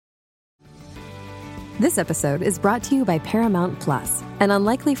This episode is brought to you by Paramount Plus. An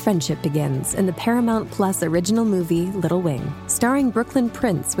unlikely friendship begins in the Paramount Plus original movie Little Wing, starring Brooklyn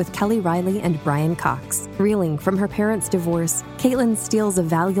Prince with Kelly Riley and Brian Cox. Reeling from her parents' divorce, Caitlin steals a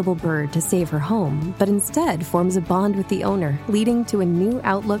valuable bird to save her home, but instead forms a bond with the owner, leading to a new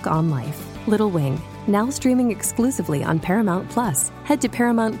outlook on life. Little Wing, now streaming exclusively on Paramount Plus. Head to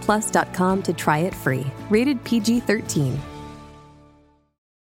ParamountPlus.com to try it free. Rated PG-13.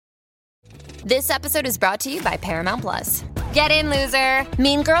 This episode is brought to you by Paramount Plus. Get in, loser!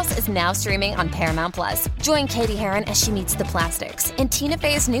 Mean Girls is now streaming on Paramount Plus. Join Katie Heron as she meets the plastics in Tina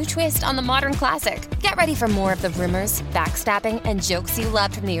Fey's new twist on the modern classic. Get ready for more of the rumors, backstabbing, and jokes you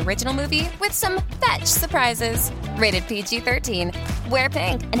loved from the original movie with some fetch surprises. Rated PG-13. Wear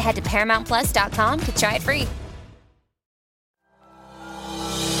pink and head to ParamountPlus.com to try it free.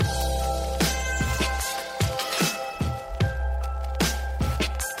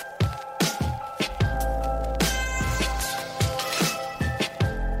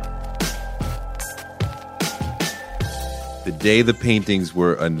 The day the paintings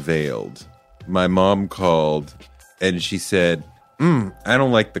were unveiled, my mom called and she said, I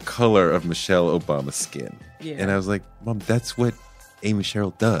don't like the color of Michelle Obama's skin. Yeah. And I was like, Mom, that's what Amy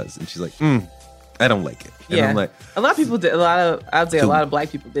Sherald does. And she's like, I don't like it. And I'm like, a lot of people did. I'd say a lot of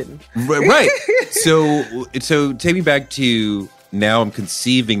black people didn't. Right. So take me back to now I'm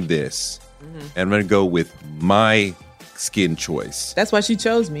conceiving this and I'm going to go with my skin choice. That's why she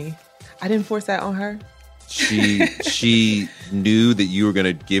chose me. I didn't force that on her. She knew that you were going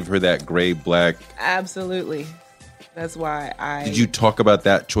to give her that gray black. Absolutely. That's why Did you talk about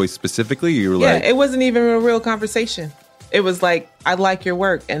that choice specifically? Or you were like, it wasn't even a real conversation. It was like, I like your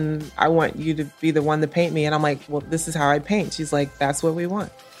work and I want you to be the one to paint me. And I'm like, well, this is how I paint. She's like, that's what we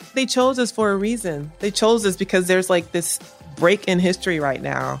want. They chose us for a reason. They chose us because there's like this break in history right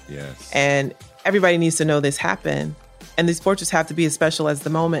now. Yes. And everybody needs to know this happened. And these portraits have to be as special as the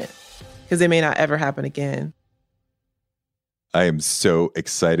moment, because they may not ever happen again. I am so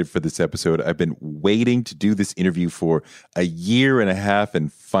excited for this episode. I've been waiting to do this interview for a year and a half,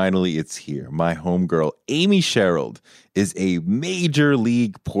 and finally it's here. My homegirl, Amy Sherald, is a major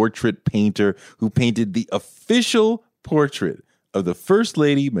league portrait painter who painted the official portrait of the First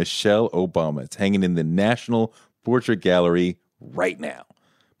Lady, Michelle Obama. It's hanging in the National Portrait Gallery right now.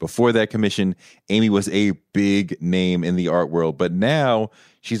 Before that commission, Amy was a big name in the art world, but now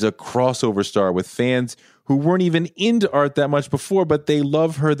she's a crossover star with fans who weren't even into art that much before, but they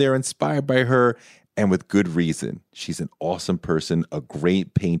love her, they're inspired by her, and with good reason. She's an awesome person, a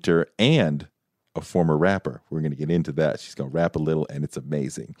great painter, and a former rapper. We're going to get into that. She's going to rap a little, and it's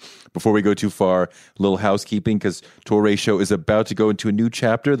amazing. Before we go too far, a little housekeeping, because Torre Show is about to go into a new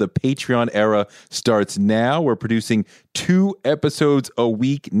chapter. The Patreon era starts now. We're producing 2 episodes a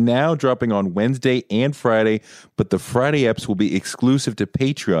week now, dropping on Wednesday and Friday, but the Friday eps will be exclusive to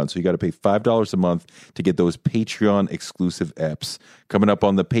Patreon, so you got to pay $5 a month to get those Patreon exclusive eps. Coming up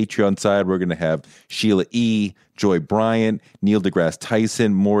on the Patreon side, we're going to have Sheila E., Joy Bryant, Neil deGrasse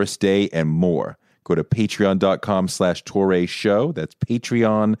Tyson, Morris Day, and more. Go to patreon.com/Torre Show. That's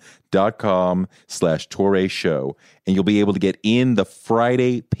patreon.com/Torre Show. And you'll be able to get in the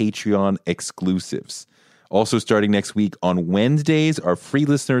Friday Patreon exclusives. Also starting next week on Wednesdays, our free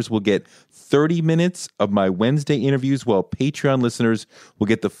listeners will get 30 minutes of my Wednesday interviews, while Patreon listeners will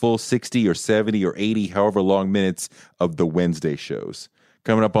get the full 60 or 70 or 80, however long minutes of the Wednesday shows.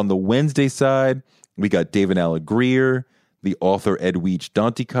 Coming up on the Wednesday side, we got David Alan Grier, the author Edwidge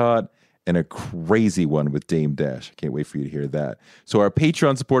Danticat, and a crazy one with Dame Dash. I can't wait for you to hear that. So our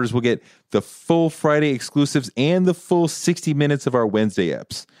Patreon supporters will get the full Friday exclusives and the full 60 minutes of our Wednesday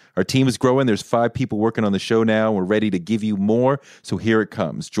eps. Our team is growing. There's 5 people working on the show now. We're ready to give you more. So here it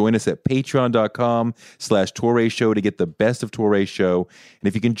comes. Join us at patreon.com/Torre Show to get the best of Torre Show. And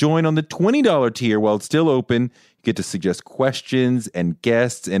if you can join on the $20 tier while it's still open, you get to suggest questions and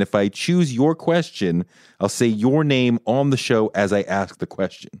guests. And if I choose your question, I'll say your name on the show as I ask the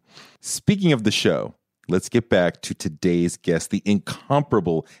question. Speaking of the show, let's get back to today's guest, the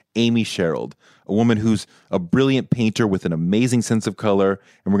incomparable Amy Sherald, a woman who's a brilliant painter with an amazing sense of color.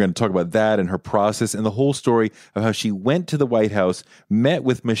 And we're going to talk about that and her process and the whole story of how she went to the White House, met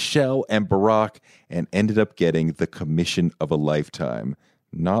with Michelle and Barack, and ended up getting the commission of a lifetime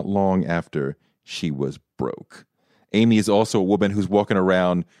not long after she was broke. Amy is also a woman who's walking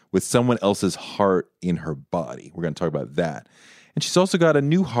around with someone else's heart in her body. We're going to talk about that. And she's also got a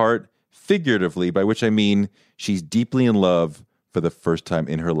new heart, figuratively, by which I mean she's deeply in love for the first time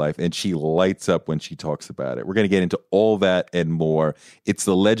in her life, and she lights up when she talks about it. We're going to get into all that and more. It's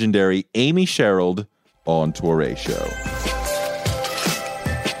the legendary Amy Sherald on Torre Show.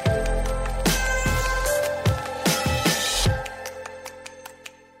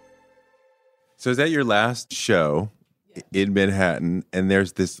 So is that your last show in Manhattan? And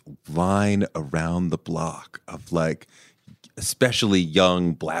there's this line around the block of like, especially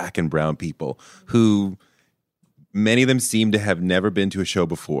young Black and brown people who many of them seem to have never been to a show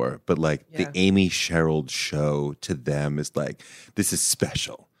before, but like the Amy Sherald show to them is like, this is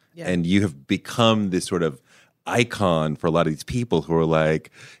special. Yeah. And you have become this sort of icon for a lot of these people who are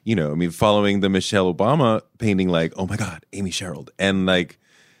like, you know, I mean, following the Michelle Obama painting, like, oh my God, Amy Sherald. And like,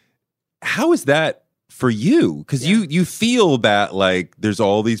 how is that for you? Because you feel that like there's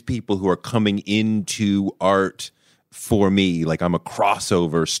all these people who are coming into art for me, like I'm a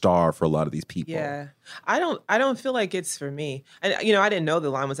crossover star for a lot of these people. Yeah, I don't feel like it's for me. And you know, I didn't know the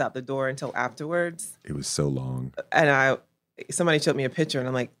line was out the door until afterwards. It was so long. And somebody showed me a picture, and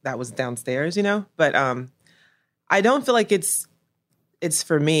I'm like, that was downstairs, you know. But I don't feel like it's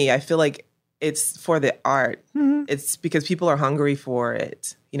for me. I feel like it's for the art. Mm-hmm. It's because people are hungry for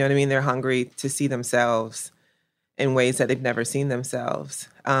it. You know what I mean? They're hungry to see themselves in ways that they've never seen themselves.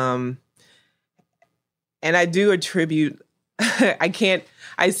 And I do attribute, I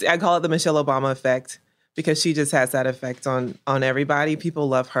call it the Michelle Obama effect, because she just has that effect on everybody. People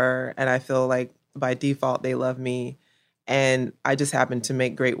love her, and I feel like by default they love me. And I just happen to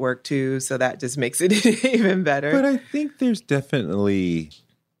make great work too, so that just makes it even better. But I think there's definitely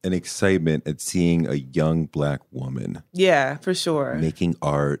an excitement at seeing a young Black woman. Yeah, for sure. Making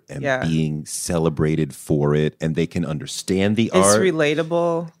art and being celebrated for it, and they can understand the art. It's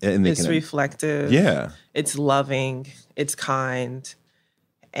relatable. And it's reflective. Yeah. It's loving. It's kind.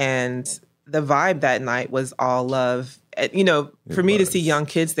 And the vibe that night was all love. You know, for me to see young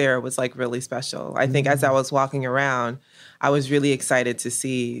kids there was like really special. I think as I was walking around, I was really excited to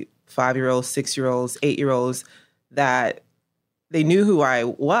see 5-year-olds, 6-year-olds, 8-year-olds that they knew who I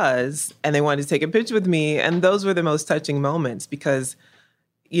was and they wanted to take a picture with me. And those were the most touching moments because,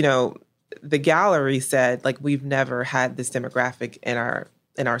 you know, the gallery said, like, we've never had this demographic in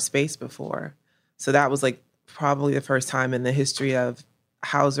our space before. So that was like probably the first time in the history of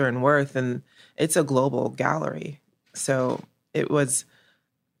Hauser and Wirth. And it's a global gallery. So it was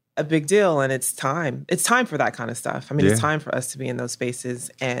a big deal, and it's time. It's time for that kind of stuff. I mean, it's time for us to be in those spaces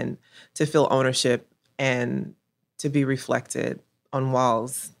and to feel ownership and to be reflected on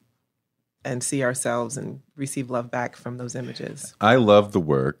walls and see ourselves and receive love back from those images. I love the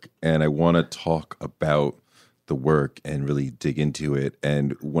work, and I want to talk about the work and really dig into it.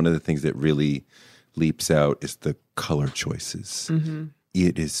 And one of the things that really leaps out is the color choices. Mm-hmm.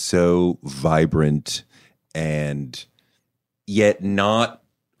 It is so vibrant and yet not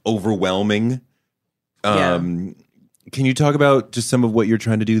overwhelming. Can you talk about just some of what you're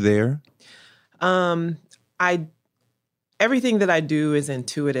trying to do there? Everything that I do is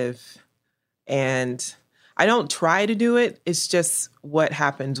intuitive, and I don't try to do it. It's just what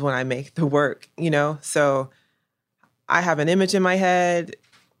happens when I make the work, you know? So I have an image in my head.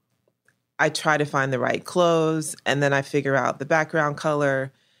 I try to find the right clothes, and then I figure out the background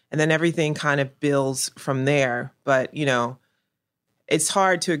color, and then everything kind of builds from there. But, you know, it's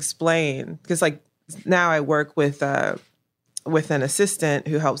hard to explain because, like, now I work with an assistant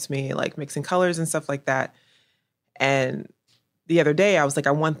who helps me, like, mixing colors and stuff like that. And the other day I was like,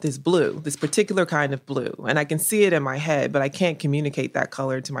 I want this blue, this particular kind of blue. And I can see it in my head, but I can't communicate that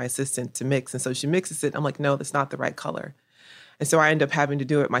color to my assistant to mix. And so she mixes it. I'm like, no, that's not the right color. And so I end up having to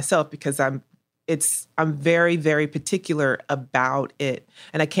do it myself because I'm very, very particular about it.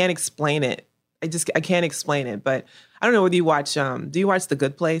 And I can't explain it. I can't explain it. But I don't know whether you watch, do you watch The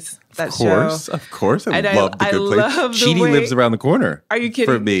Good Place? That show? Of course. I love The Good Place. Chidi lives around the corner. Are you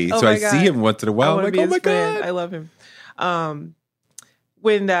kidding? For me. So I see him once in a while. I'm like, oh my God. I love him.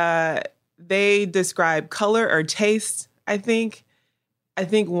 When they describe color or taste, I think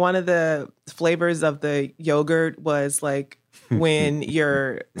one of the flavors of the yogurt was like when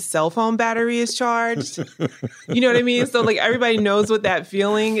your cell phone battery is charged. You know what I mean? So like everybody knows what that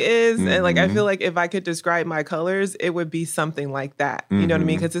feeling is. Mm-hmm. And like I feel like if I could describe my colors, it would be something like that. You know what I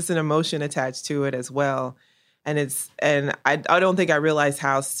mean? Because it's an emotion attached to it as well. And I don't think I realized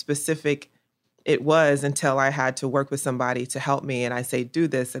how specific it was until I had to work with somebody to help me. And I say, do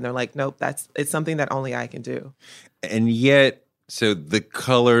this. And they're like, nope, it's something that only I can do. And yet, so the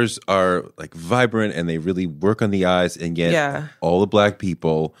colors are like vibrant and they really work on the eyes. And yet all the Black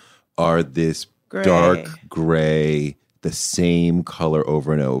people are this dark gray, the same color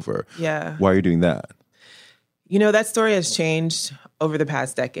over and over. Yeah. Why are you doing that? You know, that story has changed over the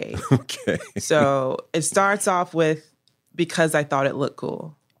past decade. Okay. So it starts off with because I thought it looked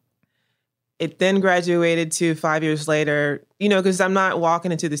cool. It then graduated to 5 years later, you know, because I'm not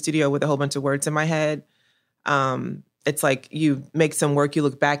walking into the studio with a whole bunch of words in my head. It's like you make some work, you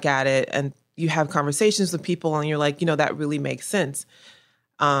look back at it, and you have conversations with people and you're like, that really makes sense.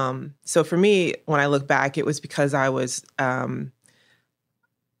 So for me, when I look back, it was because I was,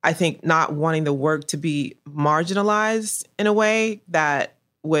 I think, not wanting the work to be marginalized in a way that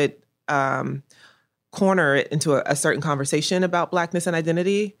would corner it into a certain conversation about Blackness and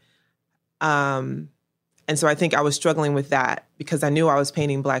identity. And so I think I was struggling with that because I knew I was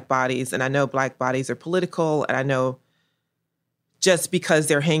painting Black bodies, and I know Black bodies are political, and I know just because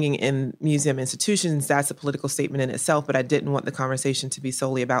they're hanging in museum institutions, that's a political statement in itself, but I didn't want the conversation to be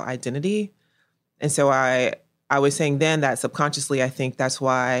solely about identity. And so I was saying then that subconsciously, I think that's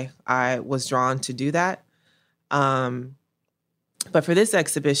why I was drawn to do that. But for this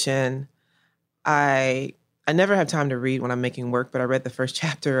exhibition, I never have time to read when I'm making work, but I read the first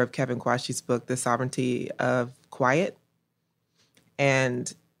chapter of Kevin Quashie's book, The Sovereignty of Quiet.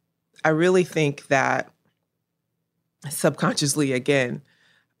 And I really think that subconsciously, again,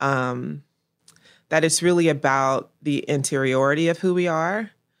 that it's really about the interiority of who we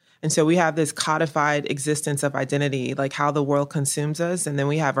are. And so we have this codified existence of identity, like how the world consumes us, and then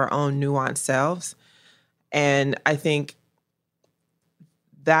we have our own nuanced selves. And I think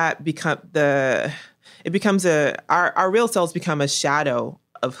that our real selves become a shadow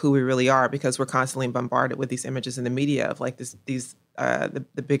of who we really are, because we're constantly bombarded with these images in the media of like the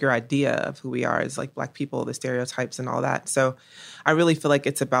bigger idea of who we are as like Black people, the stereotypes and all that. So I really feel like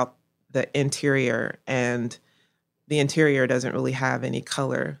it's about the interior, and the interior doesn't really have any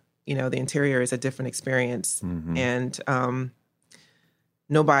color. The interior is a different experience. Mm-hmm. And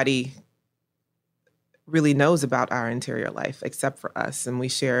nobody really knows about our interior life except for us. And we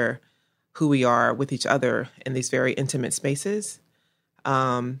share who we are with each other in these very intimate spaces.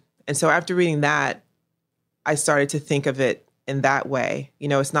 And so after reading that, I started to think of it in that way.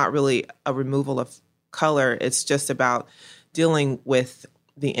 It's not really a removal of color. It's just about dealing with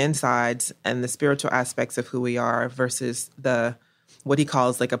the insides and the spiritual aspects of who we are versus what he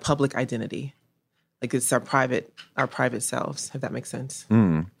calls like a public identity. Like it's our private selves, if that makes sense.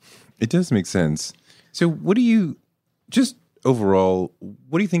 It does make sense. So what do you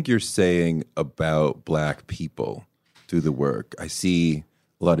think you're saying about Black people through the work? I see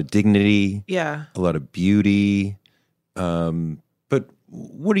a lot of dignity, a lot of beauty, but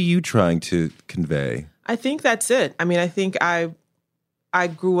what are you trying to convey? I think that's it. I mean, I think I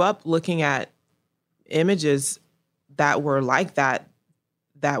grew up looking at images that were like that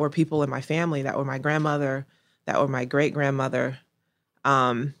were people in my family, that were my grandmother, that were my great-grandmother.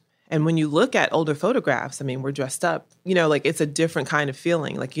 And when you look at older photographs, I mean, we're dressed up, like it's a different kind of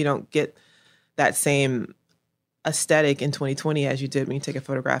feeling. Like you don't get that same aesthetic in 2020 as you did when you take a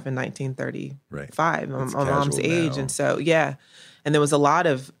photograph in 1935. Right. My mom's age. Now. And so, and there was a lot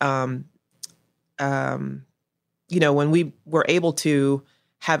of, when we were able to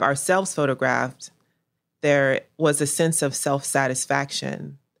have ourselves photographed, there was a sense of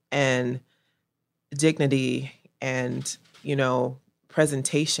self-satisfaction and dignity and,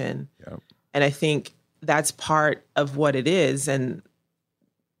 presentation. Yep. And I think that's part of what it is. And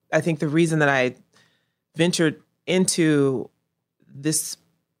I think the reason that I ventured into these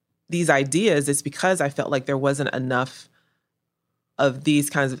ideas is because I felt like there wasn't enough of these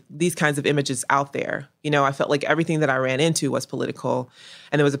kinds of images out there. I felt like everything that I ran into was political,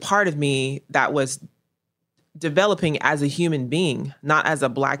 and there was a part of me that was developing as a human being, not as a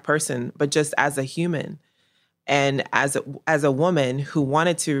Black person, but just as a human. And as a woman who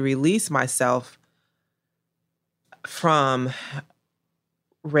wanted to release myself from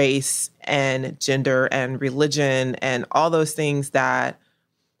race and gender and religion and all those things that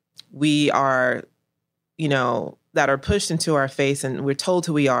we are, that are pushed into our face and we're told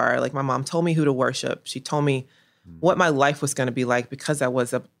who we are. Like my mom told me who to worship. She told me what my life was going to be like because I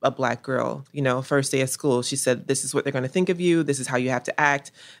was a Black girl. First day of school, she said, this is what they're going to think of you. This is how you have to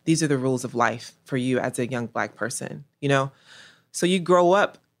act. These are the rules of life for you as a young Black person, So you grow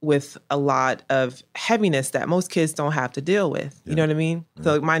up with a lot of heaviness that most kids don't have to deal with. You know what I mean? Yeah.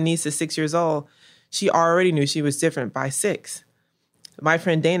 So my niece is 6 years old. She already knew she was different by 6. My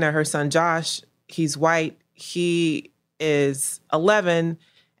friend Dana, her son Josh, he's white. He is 11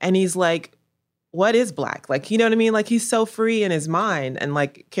 and he's like, what is Black? Like, you know what I mean? Like he's so free in his mind. And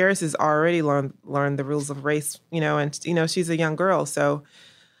like Karis has already learned the rules of race, and she's a young girl. So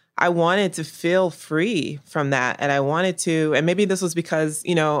I wanted to feel free from that. And I wanted to, and maybe this was because,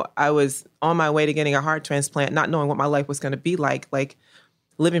 I was on my way to getting a heart transplant, not knowing what my life was going to be like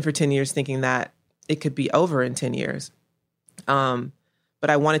living for 10 years, thinking that it could be over in 10 years. But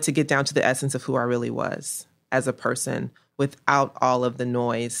I wanted to get down to the essence of who I really was as a person without all of the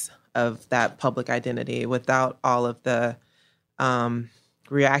noise of that public identity, without all of the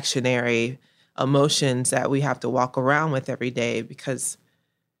reactionary emotions that we have to walk around with every day because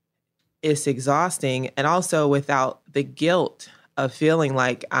it's exhausting. And also without the guilt of feeling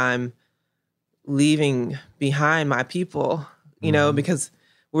like I'm leaving behind my people, you know, because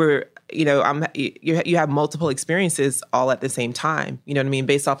we're, you know, you have multiple experiences all at the same time. You know what I mean?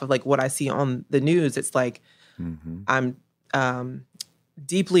 Based off of like what I see on the news, it's like I'm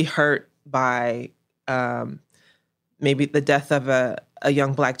deeply hurt by maybe the death of a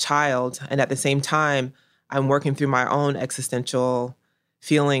young Black child. And at the same time, I'm working through my own existential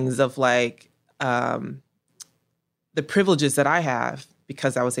feelings of like the privileges that I have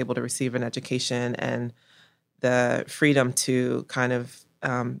because I was able to receive an education and the freedom to kind of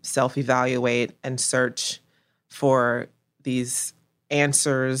self-evaluate and search for these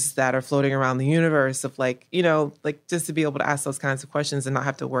answers that are floating around the universe of like, you know, like just to be able to ask those kinds of questions and not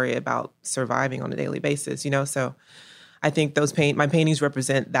have to worry about surviving on a daily basis, you know? So I think my paintings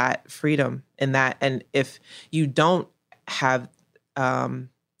represent that freedom and that. And if you don't have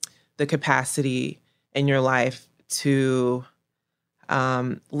the capacity in your life to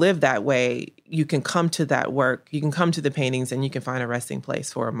live that way, you can come to that work, you can come to the paintings and you can find a resting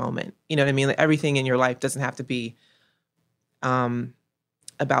place for a moment. You know what I mean? Like everything in your life doesn't have to be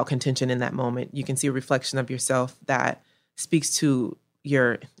about contention in that moment. You can see a reflection of yourself that speaks to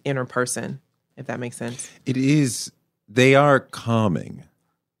your inner person, if that makes sense. It is. They are calming.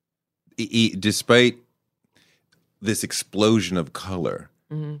 Despite this explosion of color,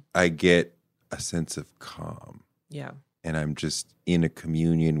 I get a sense of calm. Yeah. And I'm just in a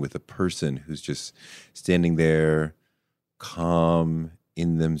communion with a person who's just standing there calm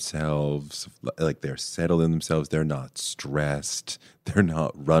in themselves, like they're settled in themselves. They're not stressed. They're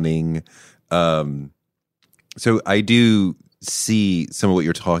not running. So I do see some of what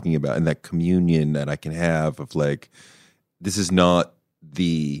you're talking about and that communion that I can have of like, this is not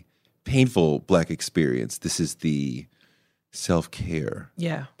the painful Black experience. This is the self-care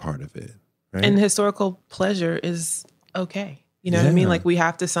part of it. Right? And historical pleasure is okay. You know what I mean? Like we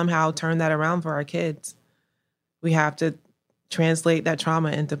have to somehow turn that around for our kids. We have to translate that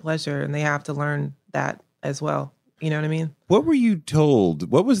trauma into pleasure and they have to learn that as well. You know what I mean? What were you told?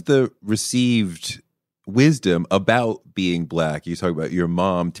 What was the received wisdom about being Black? You talk about your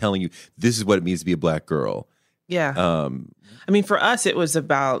mom telling you this is what it means to be a Black girl. Yeah. I mean, for us, it was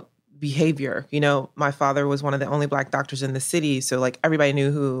about behavior. You know, my father was one of the only Black doctors in the city. So like everybody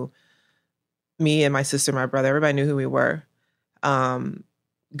knew who me and my sister, my brother, everybody knew who we were.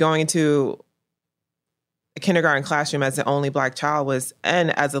 Going into a kindergarten classroom as the only Black child was,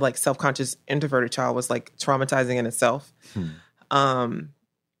 and as a like self-conscious introverted child was like traumatizing in itself.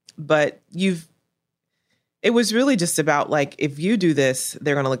 But it was really just about like, if you do this,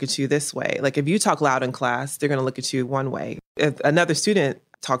 they're going to look at you this way. Like if you talk loud in class, they're going to look at you one way. If another student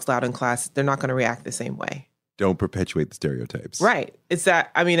talks loud in class, they're not going to react the same way. Don't perpetuate the stereotypes. Right. It's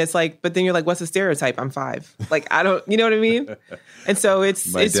that, I mean, it's like, but then you're like, what's a stereotype? I'm 5. Like, I don't, you know what I mean? And so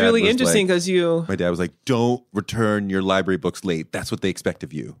it's really interesting because my dad was like, don't return your library books late. That's what they expect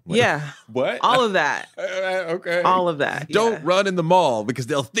of you. Like, yeah. What? All of that. Okay. All of that. Don't run in the mall because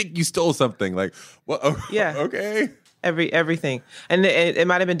they'll think you stole something. Like, what? Well, yeah. Okay. Everything. And it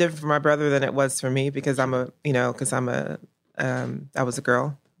might have been different for my brother than it was for me because I was a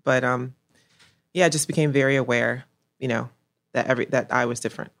girl. But, I just became very aware, you know, that I was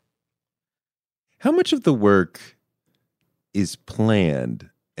different. How much of the work is planned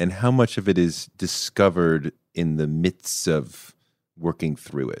and how much of it is discovered in the midst of working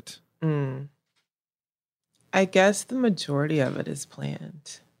through it? I guess the majority of it is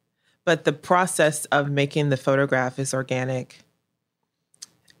planned, but the process of making the photograph is organic.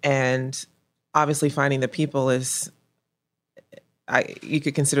 And obviously finding the people is, you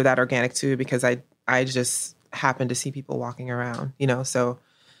could consider that organic too, because I just happen to see people walking around, you know? So,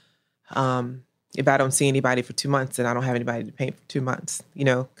 if I don't see anybody for 2 months, then I don't have anybody to paint for 2 months, you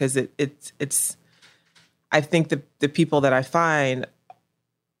know, cause it's, I think the people that I find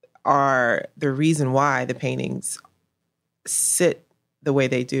are the reason why the paintings sit the way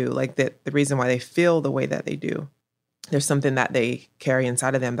they do, like the reason why they feel the way that they do. There's something that they carry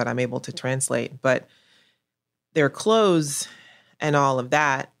inside of them that I'm able to translate, but their clothes and all of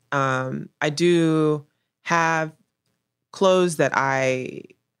that. I do have clothes that I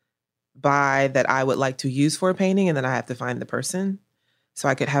buy that I would like to use for a painting, and then I have to find the person. So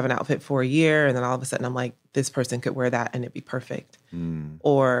I could have an outfit for a year, and then all of a sudden I'm like, this person could wear that and it'd be perfect.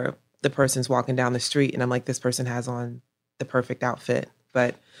 Or the person's walking down the street and I'm like, this person has on the perfect outfit.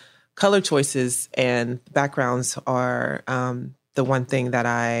 But color choices and backgrounds are the one thing that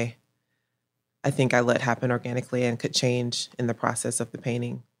I think I let happen organically and could change in the process of the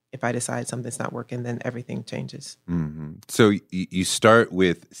painting. if I decide something's not working, then everything changes. Mm-hmm. So you start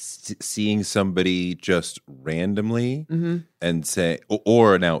with seeing somebody just randomly and say,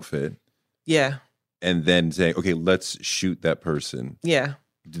 or an outfit. Yeah. And then say, okay, let's shoot that person. Yeah.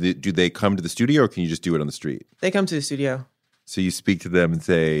 Do they come to the studio or can you just do it on the street? They come to the studio. So you speak to them and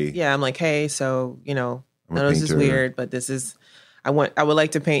say... Yeah, I'm like, hey, so, I know this is painter. weird, but this is... I would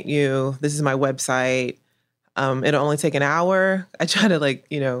like to paint you. This is my website. It'll only take an hour. I try to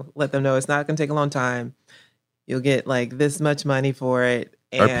let them know it's not going to take a long time. You'll get this much money for it.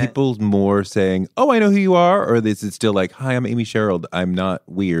 And are people more saying, oh, I know who you are? Or is it still like, hi, I'm Amy Sherald. I'm not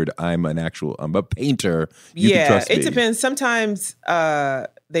weird. I'm a painter. You can trust me. It depends. Sometimes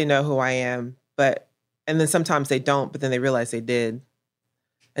they know who I am, and then sometimes they don't, but then they realize they did.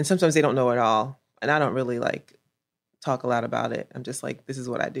 And sometimes they don't know at all. And I don't really talk a lot about it. I'm just like, this is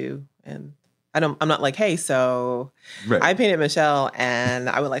what I do. And I'm not like, hey, so I painted Michelle and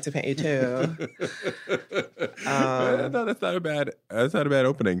I would like to paint you too. No, that's not a bad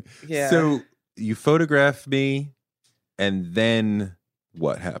opening. Yeah. So you photograph me and then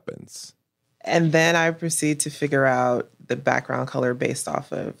what happens? And then I proceed to figure out the background color based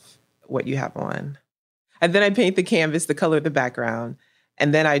off of what you have on. And then I paint the canvas, the color of the background.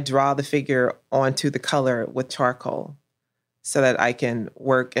 And then I draw the figure onto the color with charcoal so that I can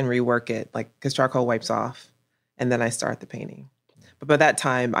work and rework it, because charcoal wipes off. And then I start the painting. But by that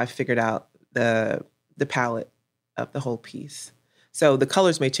time, I figured out the palette of the whole piece. So the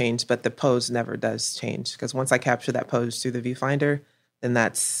colors may change, but the pose never does change. Because once I capture that pose through the viewfinder, then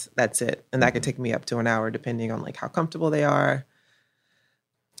that's it. And that could take me up to an hour, depending on how comfortable they are.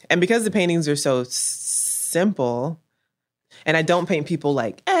 And because the paintings are so simple, and I don't paint people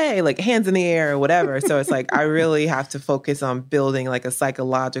hey, hands in the air or whatever. So it's I really have to focus on building a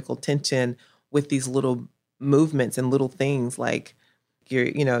psychological tension with these little movements and little things.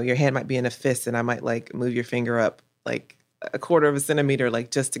 Your hand might be in a fist and I might move your finger up a quarter of a centimeter,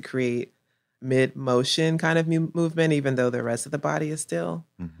 just to create mid-motion kind of movement, even though the rest of the body is still.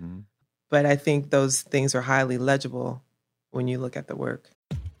 Mm-hmm. But I think those things are highly legible when you look at the work.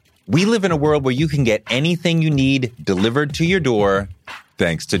 We live in a world where you can get anything you need delivered to your door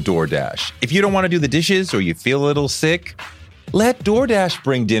thanks to DoorDash. If you don't want to do the dishes or you feel a little sick, let DoorDash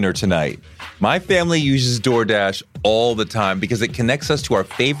bring dinner tonight. My family uses DoorDash all the time because it connects us to our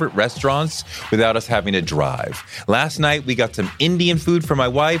favorite restaurants without us having to drive. Last night, we got some Indian food for my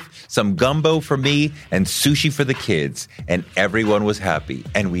wife, some gumbo for me, and sushi for the kids. And everyone was happy,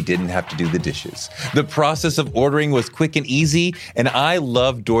 and we didn't have to do the dishes. The process of ordering was quick and easy, and I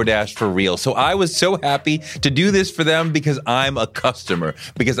love DoorDash for real. So I was so happy to do this for them because I'm a customer,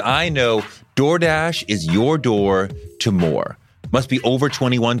 because I know DoorDash is your door to more. Must be over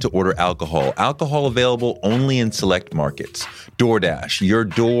 21 to order alcohol. Alcohol available only in select markets. DoorDash, your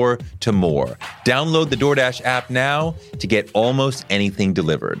door to more. Download the DoorDash app now to get almost anything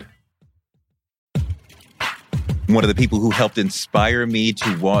delivered. One of the people who helped inspire me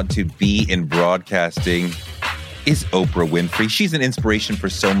to want to be in broadcasting is Oprah Winfrey. She's an inspiration for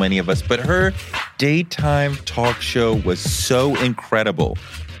so many of us, but her daytime talk show was so incredible.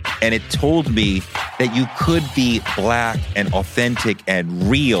 And it told me that you could be Black and authentic and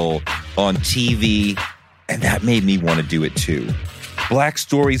real on TV. And that made me want to do it too. Black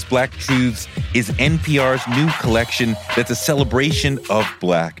Stories, Black Truths is NPR's new collection that's a celebration of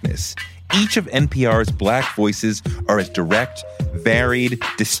Blackness. Each of NPR's Black voices are as direct, varied,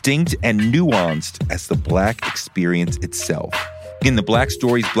 distinct, and nuanced as the Black experience itself. In the Black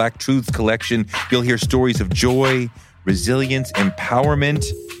Stories, Black Truths collection, you'll hear stories of joy, resilience, empowerment,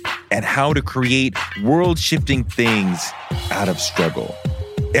 and how to create world-shifting things out of struggle.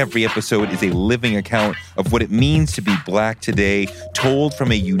 Every episode is a living account of what it means to be Black today, told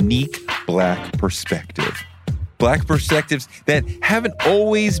from a unique Black perspective. Black perspectives that haven't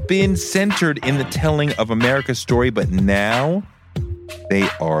always been centered in the telling of America's story, but now they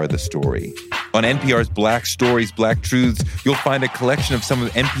are the story. On NPR's Black Stories, Black Truths, you'll find a collection of some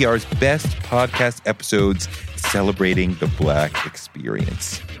of NPR's best podcast episodes celebrating the Black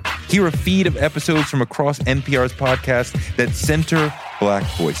experience. Hear a feed of episodes from across NPR's podcasts that center Black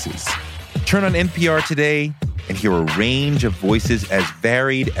voices. Turn on NPR today and hear a range of voices as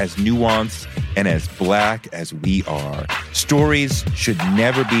varied, as nuanced, and as Black as we are. Stories should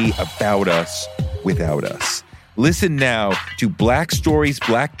never be about us without us. Listen now to Black Stories,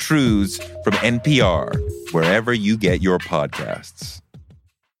 Black Truths from NPR, wherever you get your podcasts.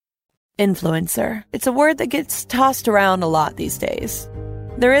 Influencer. It's a word that gets tossed around a lot these days.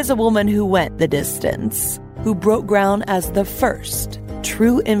 There is a woman who went the distance, who broke ground as the first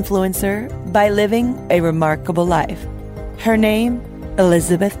true influencer by living a remarkable life. Her name,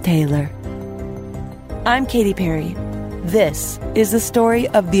 Elizabeth Taylor. I'm Katy Perry. This is the story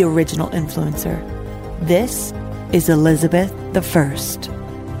of the original influencer. This is Elizabeth the First.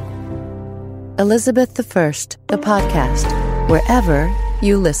 Elizabeth the First, the podcast, wherever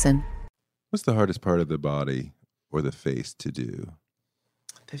you listen. What's the hardest part of the body or the face to do?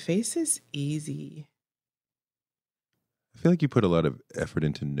 The face is easy. I feel like you put a lot of effort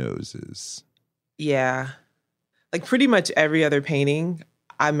into noses. Yeah. Like pretty much every other painting,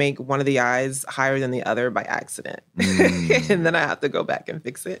 I make one of the eyes higher than the other by accident. And then I have to go back and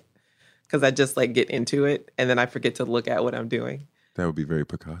fix it because I just like get into it and then I forget to look at what I'm doing. That would be very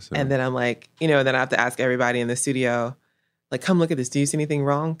Picasso. And then I'm like, then I have to ask everybody in the studio, like, come look at this. Do you see anything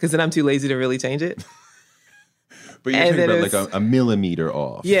wrong? Because then I'm too lazy to really change it. But you're talking about like a millimeter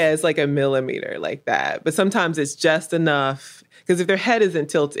off. Yeah, it's like a millimeter like that. But sometimes it's just enough. Because if their head's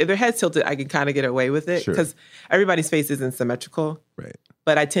tilted, I can kind of get away with it. Because everybody's face isn't symmetrical. Right.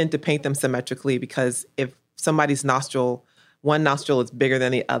 But I tend to paint them symmetrically because if somebody's one nostril is bigger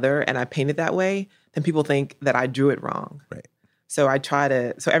than the other, and I paint it that way, then people think that I drew it wrong. Right. So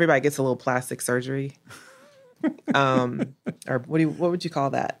so everybody gets a little plastic surgery. Or what would you call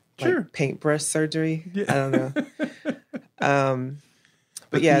that? Sure. Like paintbrush surgery? Yeah. I don't know.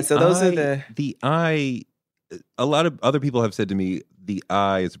 But yeah, so those are the eye. A lot of other people have said to me, the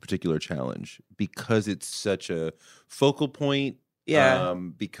eye is a particular challenge because it's such a focal point. Yeah.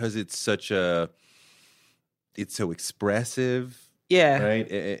 Because it's so expressive. Yeah.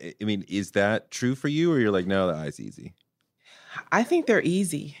 Right. I mean, is that true for you, or you're like, no, the eye's easy? I think they're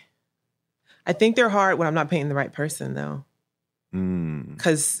easy. I think they're hard when I'm not painting the right person, though.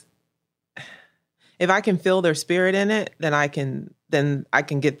 Because if I can feel their spirit in it, then I can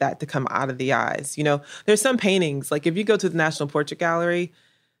get that to come out of the eyes. There's some paintings, like if you go to the National Portrait Gallery,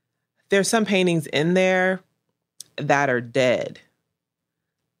 there's some paintings in there that are dead.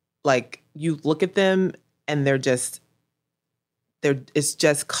 Like you look at them and it's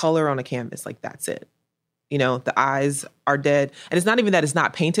just color on a canvas. Like that's it. The eyes are dead. And it's not even that it's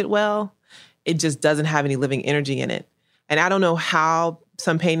not painted well. It just doesn't have any living energy in it. And I don't know how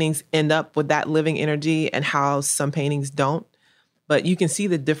some paintings end up with that living energy and how some paintings don't, but you can see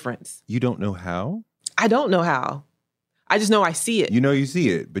the difference. You don't know how? I don't know how. I just know I see it. You see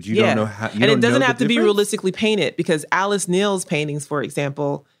it, but you don't know how. And it doesn't have to be realistically painted because Alice Neal's paintings, for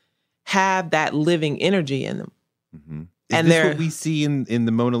example, have that living energy in them. Mm-hmm. Is this what we see in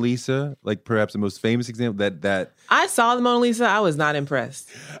the Mona Lisa? Like perhaps the most famous example that I saw the Mona Lisa. I was not impressed.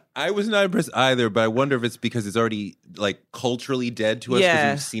 I was not impressed either, but I wonder if it's because it's already like culturally dead to us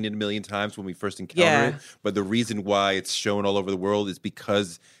because we've seen it a million times when we first encounter it. But the reason why it's shown all over the world is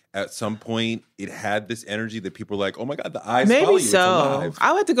because at some point it had this energy that people were like, oh my God, the eyes follow you. Maybe so. It's alive.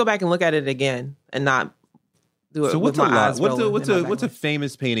 I would have to go back and look at it again and not do it with my eyes rolling. What's a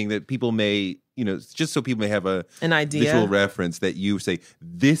famous painting that people may, just so people may have an idea, visual reference that you say,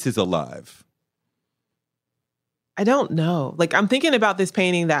 this is alive? I don't know. Like I'm thinking about this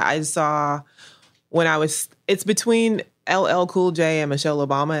painting that I saw when it's between LL Cool J and Michelle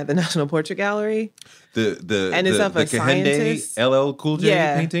Obama at the National Portrait Gallery. It's of a scientist. LL Cool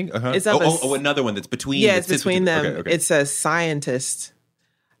J painting? Uh-huh. It's another one that's between. Yeah, it's between them. Okay. It's a scientist,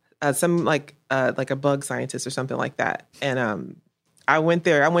 some like a bug scientist or something like that. And I went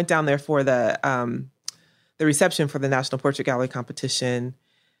down there for the reception for the National Portrait Gallery competition,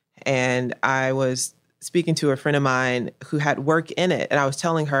 and I was speaking to a friend of mine who had work in it, and I was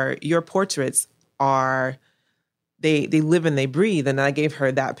telling her, your portraits they live and they breathe, and I gave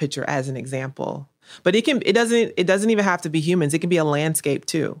her that picture as an example. But it doesn't even have to be humans. It can be a landscape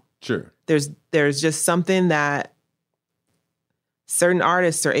too. Sure. There's just something that certain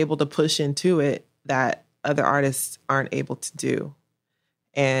artists are able to push into it that other artists aren't able to do.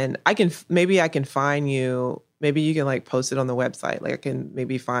 And maybe I can find you, maybe you can like post it on the website. Like I can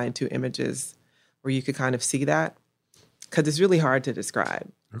maybe find 2 images where you could kind of see that, because it's really hard to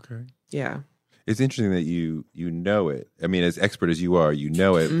describe. Okay. Yeah. It's interesting that you know it. I mean, as expert as you are, you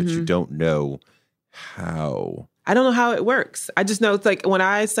know it, but you don't know how. I don't know how it works. I just know it's like when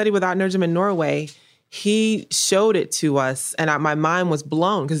I studied with Art Nurgem in Norway, he showed it to us and my mind was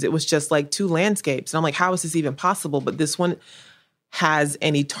blown because it was just like 2 landscapes. And I'm like, how is this even possible? But this one has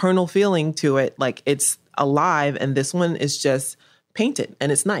an eternal feeling to it. Like it's alive, and this one is just painted,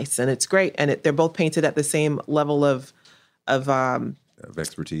 and it's nice and it's great. And they're both painted at the same level of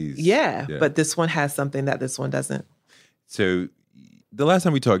expertise. Yeah, but this one has something that this one doesn't. So the last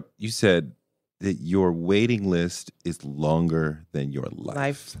time we talked, you said that your waiting list is longer than your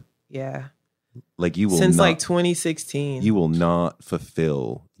life. Yeah. Like you will since like 2016. You will not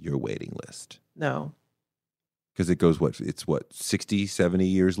fulfill your waiting list. No. Because it goes, it's 60, 70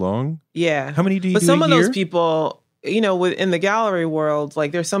 years long? Yeah. How many do you But do some a of year? those people, in the gallery world,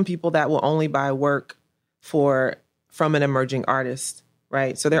 like there's some people that will only buy work from an emerging artist,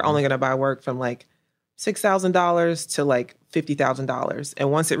 right? So they're only going to buy work from like $6,000 to like $50,000.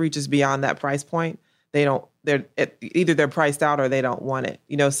 And once it reaches beyond that price point, either they're priced out or they don't want it,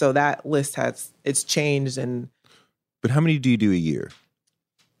 so that list it's changed. But how many do you do a year?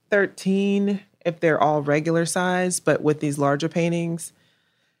 13 if they're all regular size, but with these larger paintings,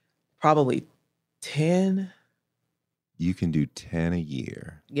 probably 10. You can do 10 a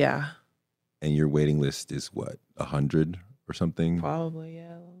year. Yeah. And your waiting list is what, 100 or something? Probably,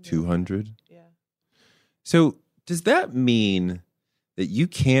 yeah. 200? Yeah. So does that mean that you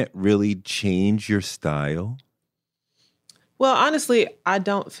can't really change your style? Well, honestly, I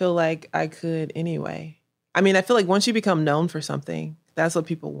don't feel like I could anyway. I mean, I feel like once you become known for something, that's what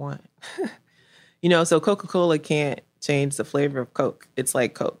people want. So Coca-Cola can't change the flavor of Coke. It's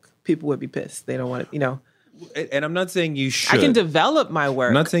like Coke. People would be pissed. They don't want it, And I'm not saying you should. I can develop my work.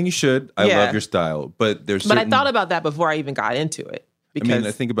 I'm not saying you should. I love your style. But there's But I thought about that before I even got into it. Because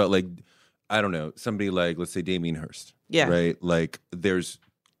I think about like, I don't know, somebody like, let's say Damien Hirst. Yeah. Right? Like there's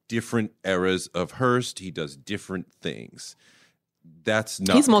different eras of Hirst. He does different things. That's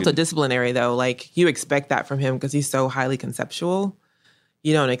not. He's multidisciplinary though. Like you expect that from him because he's so highly conceptual.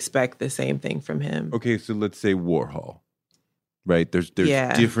 You don't expect the same thing from him. Okay, so let's say Warhol. Right? There's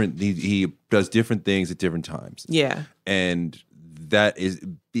different, he does different things at different times. Yeah. And that is,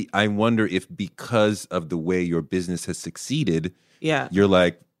 I wonder if because of the way your business has succeeded, you're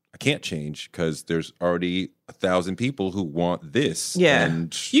like, I can't change because there's already 1,000 people who want this. Yeah.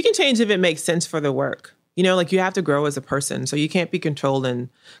 And you can change if it makes sense for the work. Like you have to grow as a person. So you can't be controlled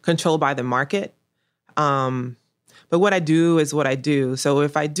by the market. But what I do is what I do. So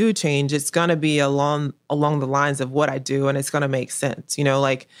if I do change, it's going to be along the lines of what I do, and it's going to make sense.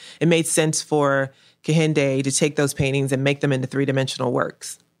 Like it made sense for Kehinde to take those paintings and make them into 3-dimensional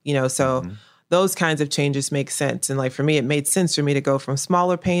works. So those kinds of changes make sense. And like for me, it made sense for me to go from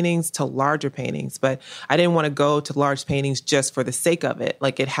smaller paintings to larger paintings. But I didn't want to go to large paintings just for the sake of it.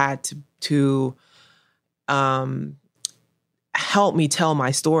 Like it had to help me tell my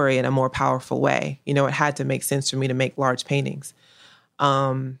story in a more powerful way. It had to make sense for me to make large paintings.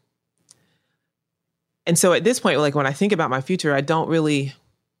 And so at this point, like when I think about my future, I don't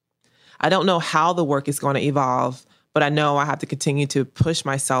know how the work is going to evolve, but I know I have to continue to push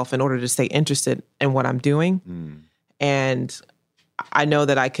myself in order to stay interested in what I'm doing. And I know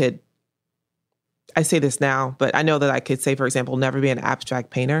that I say this now, but I know that I could say, for example, never be an abstract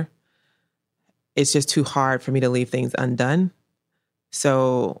painter. It's just too hard for me to leave things undone.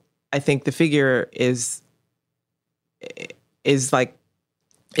 So I think the figure is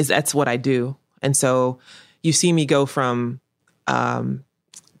that's what I do. And so you see me go from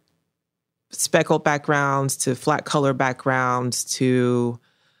speckled backgrounds to flat color backgrounds to,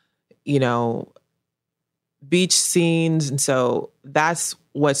 beach scenes. And so that's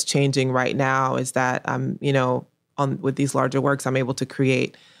what's changing right now is that I'm, with these larger works, I'm able to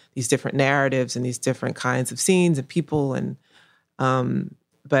create these different narratives and these different kinds of scenes and people. And,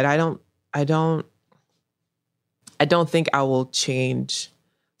 but I don't think I will change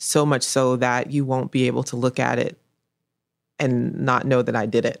so much so that you won't be able to look at it and not know that I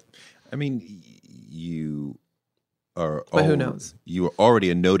did it. I mean, you are. But who knows? You were already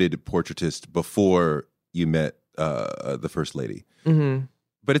a noted portraitist before you met the First Lady. Mm-hmm.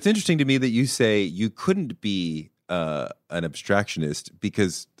 But it's interesting to me that you say you couldn't be an abstractionist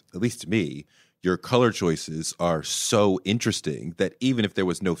because, at least to me, your color choices are so interesting that even if there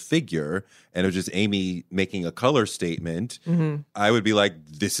was no figure and it was just Amy making a color statement, I would be like,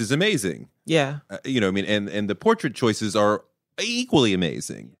 this is amazing. Yeah. And the portrait choices are equally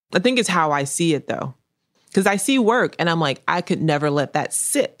amazing. I think it's how I see it, though. Because I see work and I'm like, I could never let that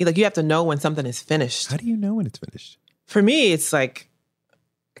sit. Like, you have to know when something is finished. How do you know when it's finished? For me, it's like,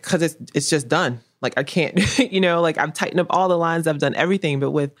 because it's just done. Like, I can't, like I've tightened up all the lines, I've done everything.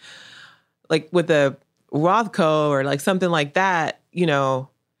 But with a Rothko or like something like that, you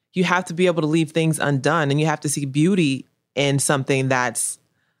have to be able to leave things undone and you have to see beauty in something that's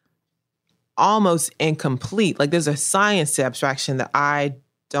almost incomplete. Like, there's a science to abstraction that I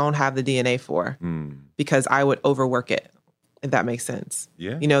don't have the DNA for because I would overwork it, if that makes sense.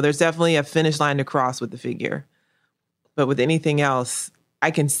 Yeah. There's definitely a finish line to cross with the figure. But with anything else, I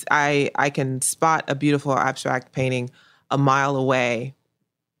can spot a beautiful abstract painting a mile away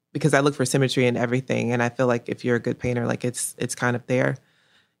because I look for symmetry in everything. And I feel like if you're a good painter, like it's kind of there,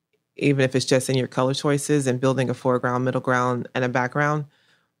 even if it's just in your color choices and building a foreground, middle ground, and a background.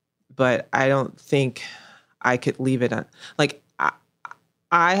 But I don't think I could leave it on. Like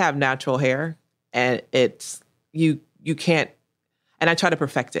I have natural hair, and it's you can't. And I try to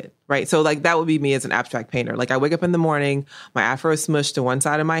perfect it, right? So like that would be me as an abstract painter. Like I wake up in the morning, my afro is smushed to one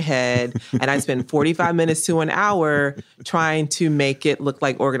side of my head, and I spend 45 minutes to an hour trying to make it look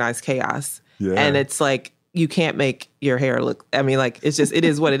like organized chaos. Yeah. And it's like, you can't make your hair look, I mean, like, it's just, it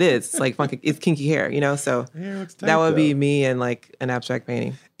is what it is. It's like funky, it's kinky hair, you know? So that would be me in like an abstract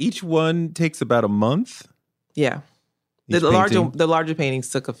painting. Each one takes about a month? Yeah. The larger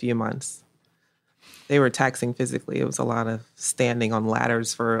paintings took a few months. They were taxing physically. It was a lot of standing on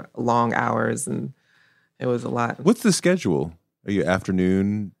ladders for long hours, and it was a lot. What's the schedule? Are you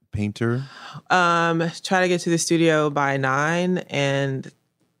afternoon painter? Try to get to the studio by 9, and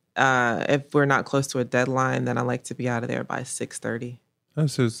if we're not close to a deadline, then I like to be out of there by 6:30. Oh,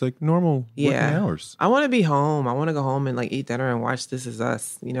 so it's like normal working hours. I want to be home. I want to go home and like eat dinner and watch This Is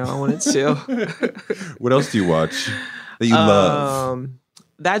Us. You know, I want to chill. What else do you watch that you love?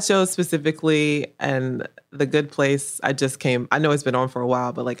 That show specifically, and The Good Place. I know it's been on for a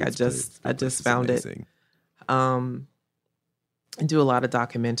while, but like I just found amazing. It. I do a lot of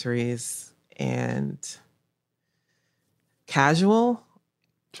documentaries and Casual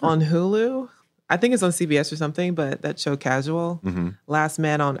on Hulu. I think it's on CBS or something, but that show Casual. Mm-hmm. Last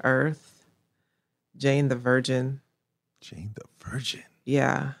Man on Earth. Jane the Virgin. Jane the Virgin.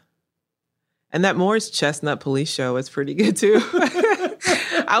 Yeah. And that Morris Chestnut police show is pretty good too.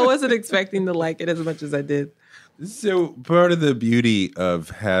 I wasn't expecting to like it as much as I did. So part of the beauty of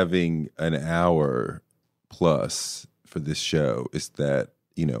having an hour plus for this show is that,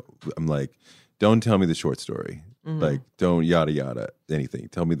 you know, I'm like, don't tell me the short story. Mm-hmm. Like, don't yada yada anything.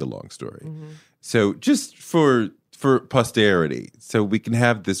 Tell me the long story. Mm-hmm. So just for posterity, so we can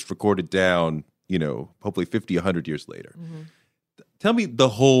have this recorded down, you know, hopefully 50, 100 years later. Mm-hmm. Tell me the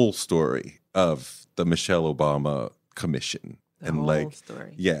whole story of the Michelle Obama commission. The whole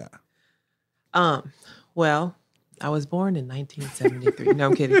story. Yeah. Well, I was born in 1973. No,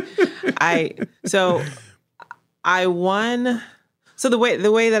 I'm kidding. I won. So the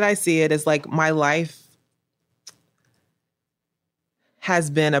way that I see it is like my life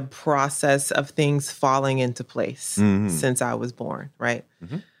has been a process of things falling into place since I was born, right?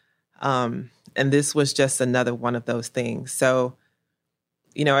 Mm-hmm. And this was just another one of those things. So,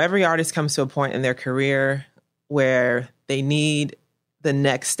 you know, every artist comes to a point in their career where they need the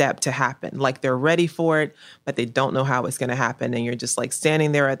next step to happen. Like they're ready for it, but they don't know how it's going to happen. And you're just like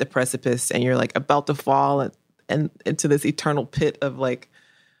standing there at the precipice and you're like about to fall and into this eternal pit of like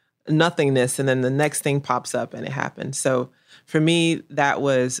nothingness. And then the next thing pops up and it happens. So for me, that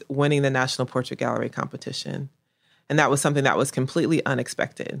was winning the National Portrait Gallery competition. And that was something that was completely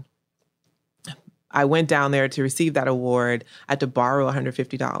unexpected. I went down there to receive that award. I had to borrow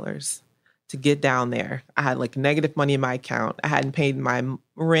 $150 to get down there. I had like negative money in my account. I hadn't paid my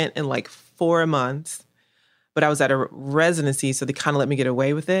rent in like 4 months, but I was at a residency, so they kind of let me get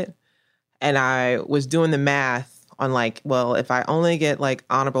away with it. And I was doing the math on like, well, if I only get like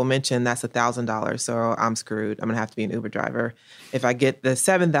honorable mention, that's $1,000. So I'm screwed. I'm going to have to be an Uber driver. If I get the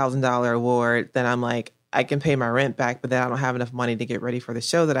 $7,000 award, then I'm like, I can pay my rent back, but then I don't have enough money to get ready for the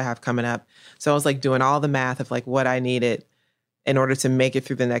show that I have coming up. So I was like doing all the math of like what I needed in order to make it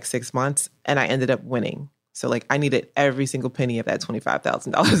through the next 6 months. And I ended up winning. So like I needed every single penny of that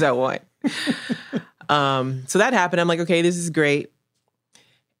 $25,000 I won. So that happened. I'm like, okay, this is great.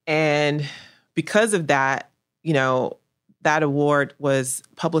 And because of that, you know, that award was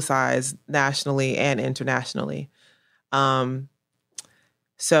publicized nationally and internationally. So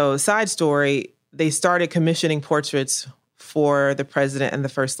side story, they started commissioning portraits for the president and the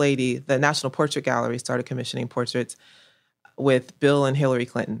first lady. The National Portrait Gallery started commissioning portraits with Bill and Hillary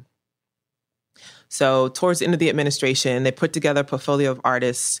Clinton. So towards the end of the administration, they put together a portfolio of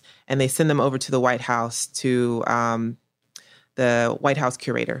artists and they send them over to the White House to the White House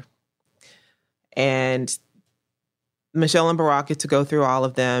curator. And Michelle and Barack get to go through all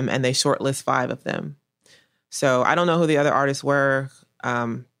of them and they shortlist 5 of them. So I don't know who the other artists were.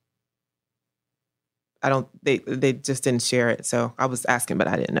 They just didn't share it. So I was asking, but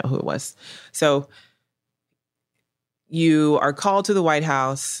I didn't know who it was. So you are called to the White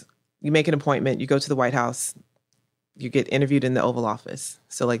House, you make an appointment, you go to the White House, you get interviewed in the Oval Office.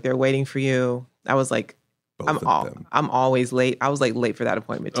 So like they're waiting for you. I was like, I'm always late. I was like late for that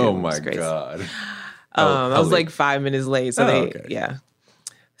appointment too. Oh my God. I was like 5 minutes late. So yeah.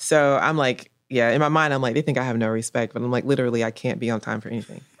 So I'm like, yeah, in my mind, I'm like, they think I have no respect, but I'm like, literally, I can't be on time for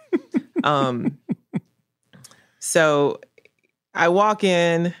anything. So I walk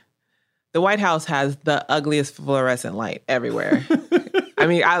in, the White House has the ugliest fluorescent light everywhere. I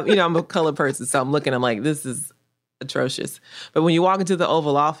mean, I'm a color person, so I'm like, this is atrocious. But when you walk into the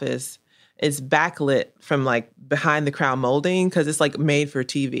Oval Office, it's backlit from like behind the crown molding because it's like made for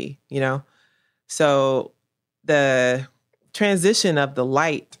TV, So the transition of the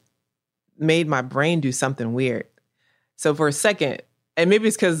light made my brain do something weird. So for a second, and maybe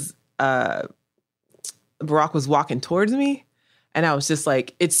it's because Barack was walking towards me, and I was just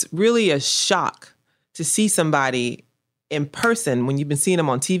like, it's really a shock to see somebody in person when you've been seeing them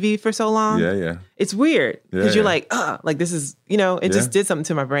on TV for so long. Yeah. It's weird because you're like this is, it just did something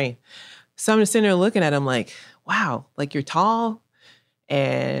to my brain. So I'm just sitting there looking at him like, wow, like you're tall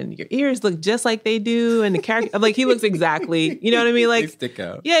and your ears look just like they do. And the character, like he looks exactly, you know what I mean? Like, they stick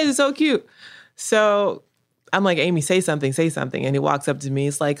out. Yeah, it's so cute. So I'm like, Amy, say something. And he walks up to me.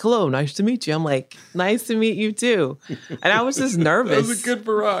 It's like, hello, nice to meet you. I'm like, nice to meet you too. And I was just nervous. That was a good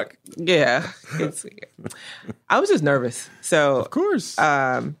Barack. Yeah. I was just nervous. So of course.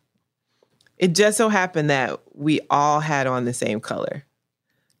 It just so happened that we all had on the same color.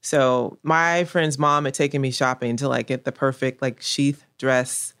 So my friend's mom had taken me shopping to like get the perfect like sheath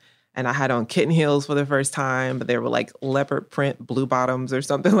dress. And I had on kitten heels for the first time, but they were like leopard print blue bottoms or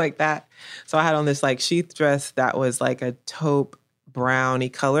something like that. So I had on this like sheath dress that was like a taupe browny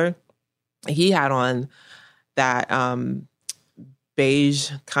color. He had on that beige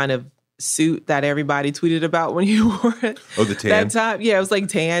kind of suit that everybody tweeted about when he wore it. Oh, the tan? That top. Yeah, it was like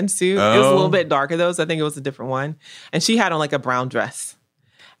tan suit. It was a little bit darker though, so I think it was a different one. And she had on like a brown dress.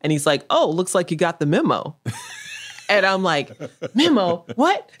 And he's like, oh, looks like you got the memo. And I'm like, memo?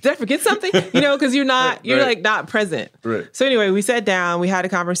 What? Did I forget something? Because you're like not present. Right. So anyway, we sat down, we had a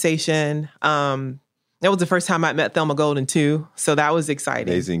conversation. That was the first time I met Thelma Golden too. So that was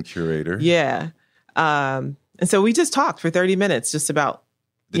exciting. Amazing curator. Yeah. And so we just talked for 30 minutes just about,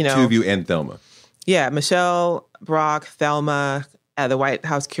 the two of you and Thelma. Yeah. Michelle, Brock, Thelma, the White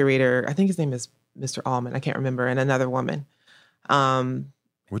House curator. I think his name is Mr. Allman. I can't remember. And another woman.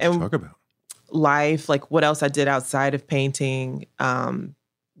 What'd you talk about? Life, like what else I did outside of painting,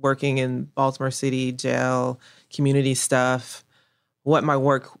 working in Baltimore City jail, community stuff, what my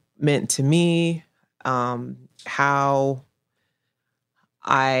work meant to me, how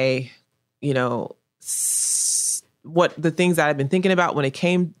I, what the things that I've been thinking about when it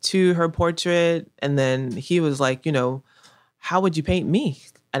came to her portrait. And then he was like, how would you paint me?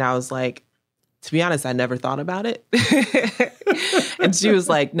 And I was like, to be honest, I never thought about it. And she was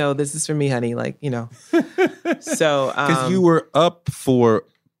like, no, this is for me, honey. Like, So. Because you were up for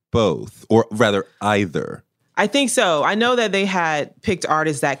both, or rather either. I think so. I know that they had picked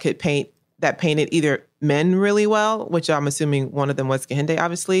artists that could painted either men really well, which I'm assuming one of them was Kehinde,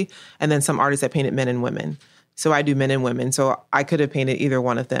 obviously, and then some artists that painted men and women. So I do men and women. So I could have painted either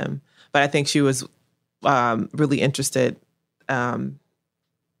one of them. But I think she was really interested.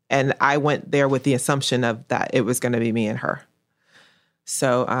 And I went there with the assumption of that it was going to be me and her.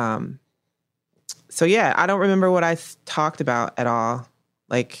 So, yeah, I don't remember what I talked about at all.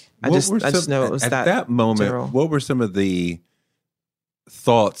 Like, I just know it was at that moment. general. What were some of the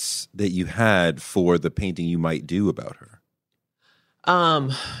thoughts that you had for the painting you might do about her?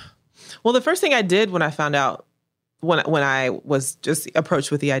 Well, the first thing I did when I found out, when I was just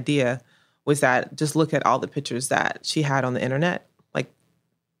approached with the idea, was that just look at all the pictures that she had on the internet.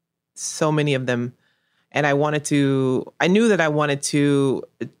 So many of them. And I knew that I wanted to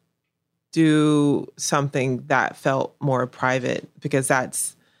do something that felt more private, because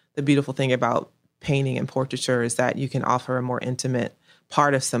that's the beautiful thing about painting and portraiture, is that you can offer a more intimate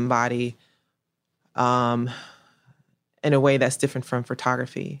part of somebody in a way that's different from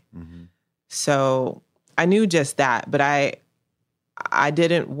photography. Mm-hmm. So I knew just that, but I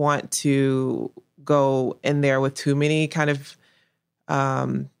didn't want to go in there with too many kind of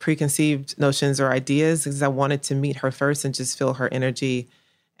preconceived notions or ideas, because I wanted to meet her first and just feel her energy,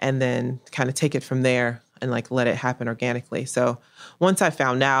 and then kind of take it from there and like let it happen organically. So once I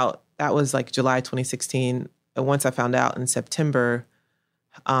found out, that was like July 2016. And once I found out in September,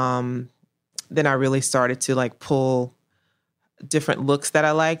 then I really started to like pull different looks that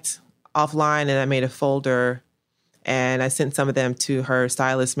I liked offline, and I made a folder and I sent some of them to her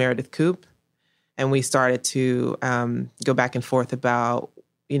stylist, Meredith Coop. And we started to go back and forth about,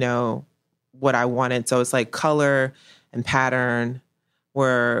 what I wanted. So it's like color and pattern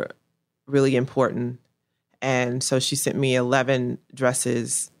were really important. And so she sent me 11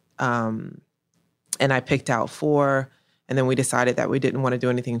 dresses, and I picked out 4. And then we decided that we didn't want to do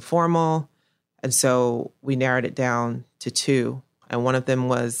anything formal. And so we narrowed it down to 2. And one of them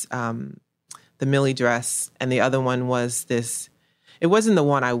was the Millie dress. And the other one was this. It wasn't the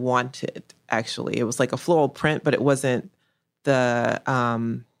one I wanted, actually. It was like a floral print, but it wasn't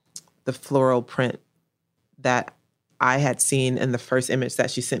the floral print that I had seen in the first image that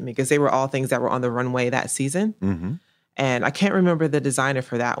she sent me, because they were all things that were on the runway that season. Mm-hmm. And I can't remember the designer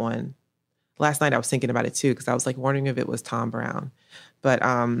for that one. Last night I was thinking about it too, because I was like wondering if it was Tom Brown. But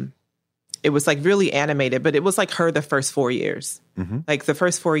it was like really animated, but it was like her the first 4 years. Mm-hmm. Like the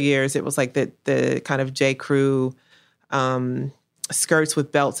first 4 years, it was like the kind of J. Crew skirts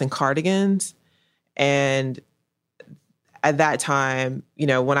with belts and cardigans. And at that time, you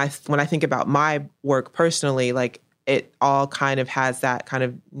know, when I think about my work personally, like it all kind of has that kind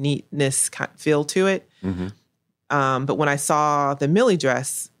of neatness feel to it. Mm-hmm. But when I saw the Millie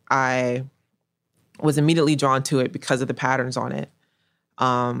dress, I was immediately drawn to it because of the patterns on it.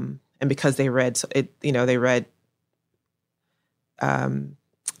 And because they read it, you know, they read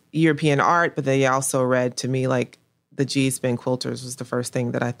European art, but they also read to me like the G-spin quilters was the first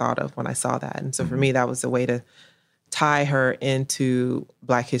thing that I thought of when I saw that. And so for me, that was a way to tie her into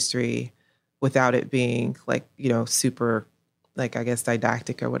Black history without it being like, you know, super, like, I guess,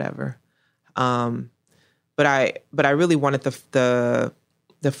 didactic or whatever. But I really wanted the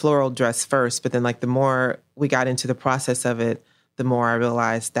floral dress first, but then like the more we got into the process of it, the more I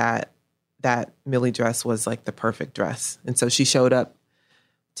realized that Millie dress was like the perfect dress. And so she showed up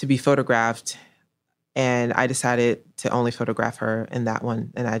to be photographed, and I decided to only photograph her in that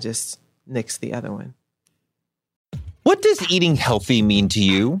one, and I just nixed the other one. What does eating healthy mean to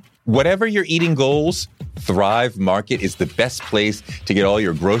you? Whatever your eating goals, Thrive Market is the best place to get all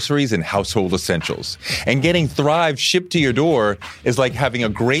your groceries and household essentials. And getting Thrive shipped to your door is like having a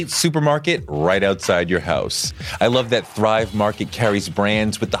great supermarket right outside your house. I love that Thrive Market carries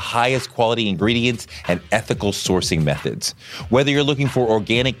brands with the highest quality ingredients and ethical sourcing methods. Whether you're looking for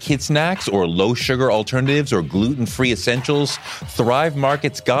organic kid snacks or low sugar alternatives or gluten-free essentials, Thrive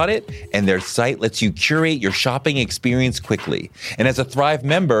Market's got it, and their site lets you curate your shopping experience quickly. And as a Thrive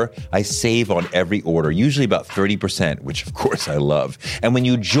member, I save on every order, usually about 30%, which of course I love. And when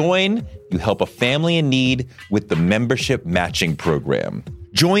you join, you help a family in need with the membership matching program.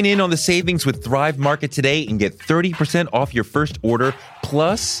 Join in on the savings with Thrive Market today and get 30% off your first order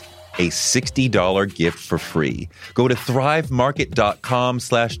plus a $60 gift for free. Go to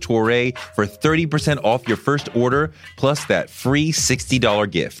thrivemarket.com/Touré for 30% off your first order plus that free $60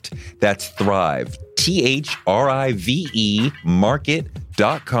 gift. That's Thrive, THRIVE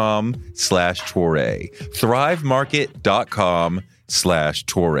market.com/Touré.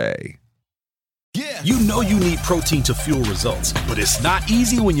 thrivemarket.com/Touré. Yeah. You know you need protein to fuel results, but it's not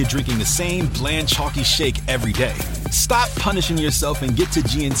easy when you're drinking the same bland, chalky shake every day. Stop punishing yourself and get to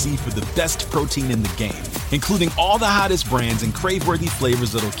GNC for the best protein in the game, including all the hottest brands and crave-worthy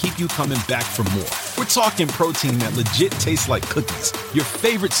flavors that'll keep you coming back for more. We're talking protein that legit tastes like cookies, your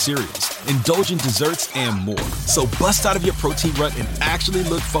favorite cereals, indulgent desserts, and more. So bust out of your protein rut and actually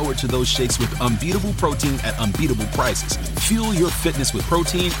look forward to those shakes with unbeatable protein at unbeatable prices. Fuel your fitness with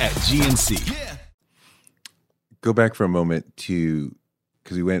protein at GNC. Yeah. Go back for a moment to,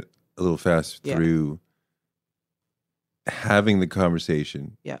 because we went a little fast through having the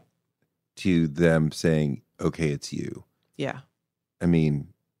conversation to them saying, okay, it's you. Yeah. I mean,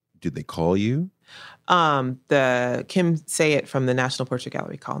 did they call you? The Kim Sayed from the National Portrait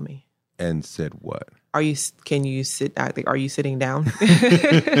Gallery called me. And said what? Can you sit, are you sitting down?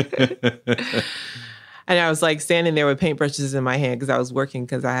 And I was like standing there with paintbrushes in my hand because I was working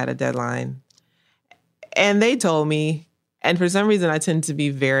because I had a deadline. And they told me, and for some reason I tend to be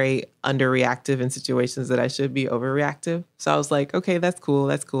very underreactive in situations that I should be overreactive. So I was like, okay, that's cool.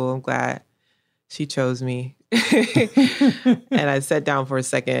 I'm glad she chose me. And I sat down for a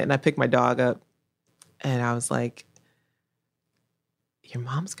second and I picked my dog up and I was like, your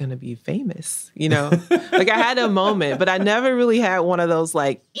mom's going to be famous, you know? Like I had a moment, but I never really had one of those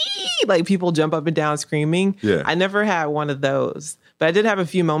like, ee! Like people jump up and down screaming. Yeah. I never had one of those. But I did have a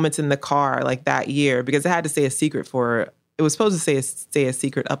few moments in the car like that year because I had to stay a secret it was supposed to stay a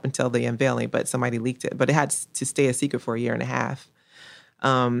secret up until the unveiling, but somebody leaked it. But it had to stay a secret for a year and a half.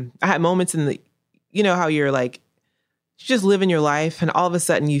 I had moments in you know how you're like, you just living your life and all of a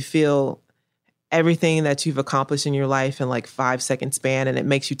sudden you feel everything that you've accomplished in your life in like 5-second span and it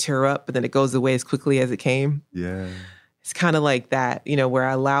makes you tear up, but then it goes away as quickly as it came. Yeah. It's kind of like that, you know, where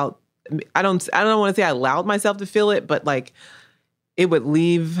I don't want to say I allowed myself to feel it, but like it would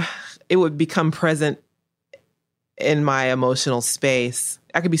become present in my emotional space.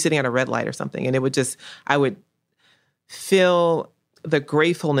 I could be sitting at a red light or something and I would feel the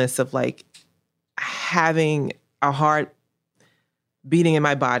gratefulness of like having a heart beating in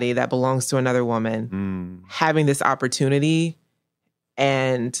my body that belongs to another woman, having this opportunity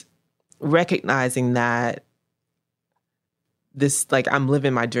and recognizing that this, like, I'm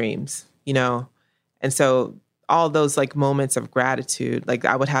living my dreams, you know? And so all those like moments of gratitude, like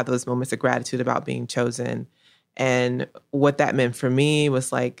I would have those moments of gratitude about being chosen. And what that meant for me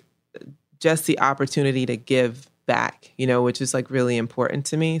was like just the opportunity to give back, you know, which is like really important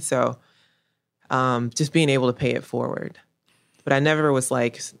to me. So just being able to pay it forward. But I never was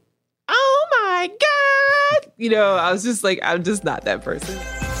like, oh my God. You know, I was just like, I'm just not that person.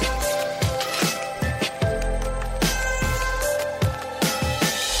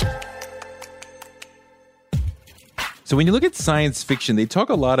 So when you look at science fiction, they talk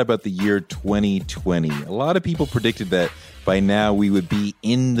a lot about the year 2020. A lot of people predicted that by now we would be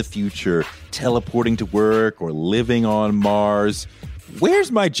in the future, teleporting to work or living on Mars.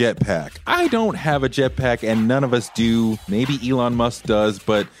 Where's my jetpack? I don't have a jetpack, and none of us do. Maybe Elon Musk does,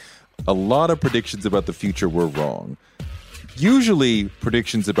 but a lot of predictions about the future were wrong. Usually,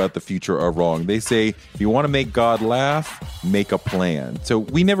 predictions about the future are wrong. They say, if you want to make God laugh, make a plan. So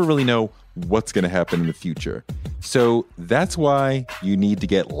we never really know what's going to happen in the future. So that's why you need to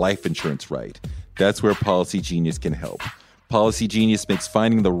get life insurance right. That's where Policy Genius can help. Policy Genius makes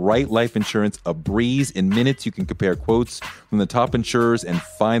finding the right life insurance a breeze. In minutes, you can compare quotes from the top insurers and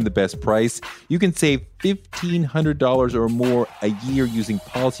find the best price. You can save $1,500 or more a year using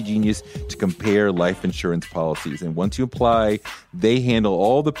Policy Genius to compare life insurance policies. And once you apply, they handle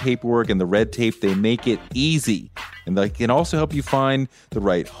all the paperwork and the red tape. They make it easy. And they can also help you find the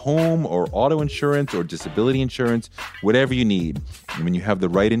right home or auto insurance or disability insurance, whatever you need. And when you have the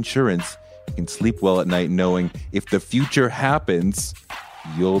right insurance, you can sleep well at night knowing if the future happens,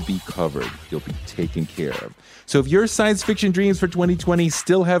 you'll be covered. You'll be taken care of. So if your science fiction dreams for 2020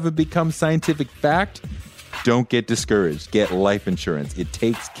 still haven't become scientific fact, don't get discouraged. Get life insurance. It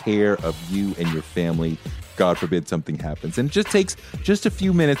takes care of you and your family. God forbid something happens. And it just takes just a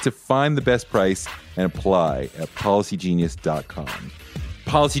few minutes to find the best price and apply at policygenius.com.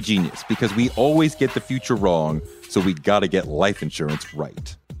 Policy Genius, because we always get the future wrong, so we got to get life insurance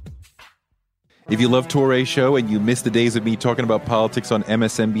right. If you love Torre's show and you miss the days of me talking about politics on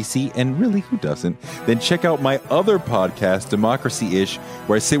MSNBC, and really, who doesn't, then check out my other podcast, Democracy-ish,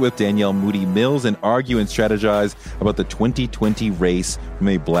 where I sit with Danielle Moody Mills and argue and strategize about the 2020 race from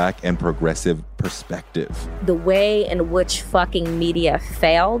a black and progressive perspective. The way in which fucking media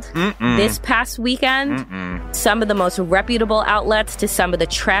failed this past weekend, some of the most reputable outlets to some of the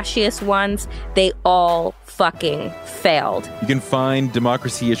trashiest ones, they all fucking failed. You can find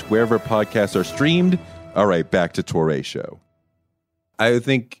Democracy-ish wherever podcasts are streamed. All right, back to Torre's show. I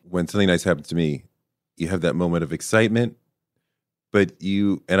think when something nice happens to me, you have that moment of excitement,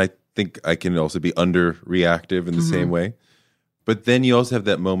 and I think I can also be underreactive in the same way. But then you also have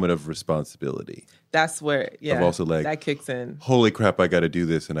that moment of responsibility. That's where, of also like, that kicks in. Holy crap, I got to do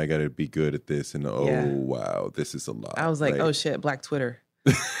this and I got to be good at this. And wow, this is a lot. I was like, oh shit, Black Twitter.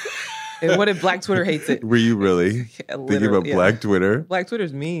 And what if Black Twitter hates it? Were you really thinking about Black Twitter? Black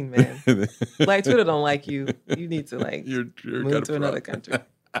Twitter's mean, man. Black Twitter don't like you. You need to move to another country.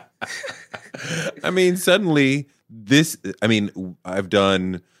 I mean, suddenly I've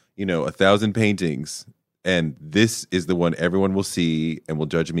done, 1,000 paintings. And this is the one everyone will see and will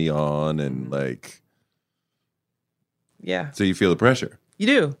judge me on. And so you feel the pressure. You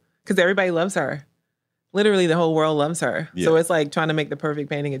do. Because everybody loves her. Literally the whole world loves her. Yeah. So it's like trying to make the perfect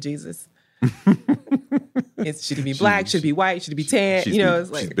painting of Jesus. Should he be black? Should he be white? Should he be tan? She's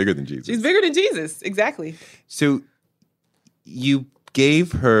bigger than Jesus. She's bigger than Jesus. Exactly. So you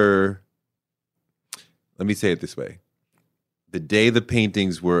gave her, let me say it this way. The day the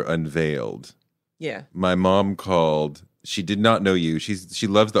paintings were unveiled, my mom called. She did not know you. She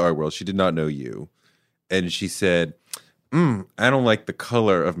loves the art world. She did not know you. And she said, I don't like the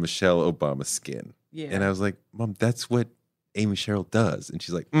color of Michelle Obama's skin. Yeah. And I was like, Mom, that's what Amy Sherald does. And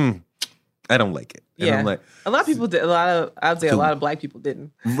she's like, I don't like it. And I'm like, a lot of people did. I'd say a lot of black people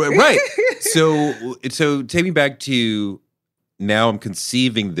didn't. Right. So take me back to now I'm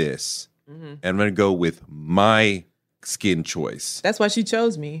conceiving this and I'm going to go with my skin choice. That's why she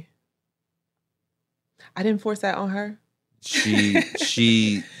chose me. I didn't force that on her.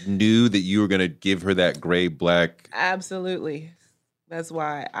 She knew that you were going to give her that gray black. Absolutely. That's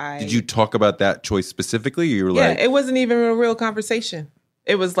why Did you talk about that choice specifically? Or you were like, it wasn't even a real conversation.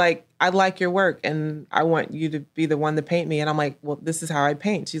 It was like, I like your work and I want you to be the one to paint me. And I'm like, well, this is how I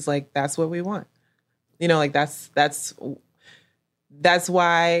paint. She's like, that's what we want. That's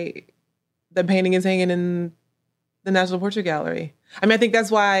why the painting is hanging in the National Portrait Gallery. I mean, I think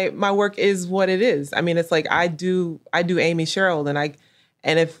that's why my work is what it is. I mean, it's like I do Amy Sherald,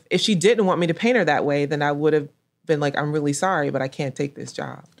 and if she didn't want me to paint her that way, then I would have been like, I'm really sorry, but I can't take this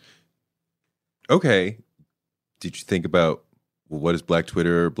job. Okay. Did you think about well, what is Black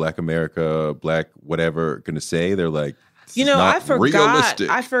Twitter, Black America, Black whatever going to say? They're like, I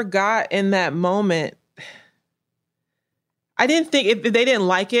forgot in that moment. I didn't think if they didn't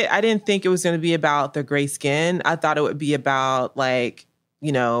like it, I didn't think it was going to be about their gray skin. I thought it would be about like,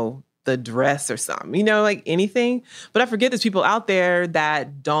 the dress or something, like anything. But I forget there's people out there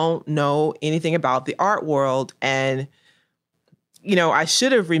that don't know anything about the art world. And, I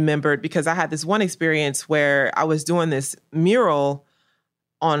should have remembered because I had this one experience where I was doing this mural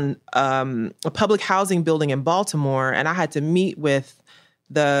on a public housing building in Baltimore. And I had to meet with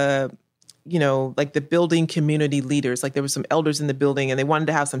the building community leaders. Like there were some elders in the building and they wanted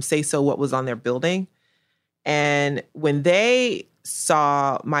to have some say-so what was on their building. And when they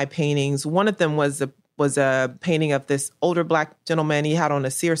saw my paintings, one of them was a painting of this older Black gentleman. He had on a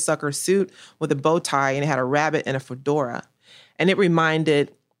seersucker suit with a bow tie and he had a rabbit and a fedora. And it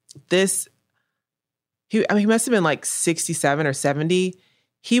reminded he must have been like 67 or 70.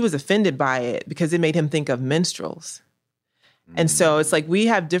 He was offended by it because it made him think of minstrels. And so it's like we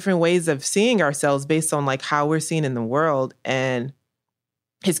have different ways of seeing ourselves based on like how we're seen in the world. And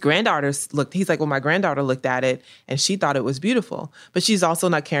his he's like, well, my granddaughter looked at it and she thought it was beautiful, but she's also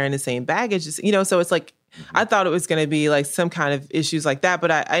not carrying the same baggage, so it's like, I thought it was going to be like some kind of issues like that.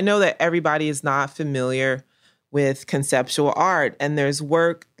 But I know that everybody is not familiar with conceptual art. And there's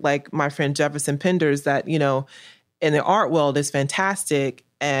work like my friend Jefferson Penders that, in the art world is fantastic.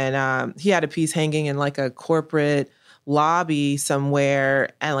 And he had a piece hanging in like a corporate lobby somewhere,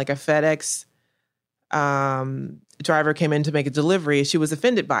 and like a FedEx driver came in to make a delivery. She was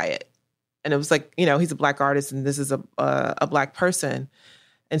offended by it. And it was like, he's a Black artist and this is a Black person.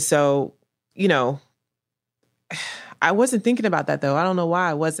 And so, I wasn't thinking about that though. I don't know why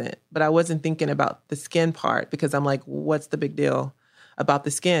I wasn't, but I wasn't thinking about the skin part because I'm like, what's the big deal about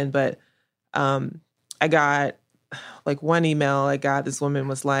the skin? But I got like one email I got, this woman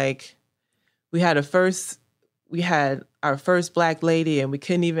was like, we had our first Black lady and we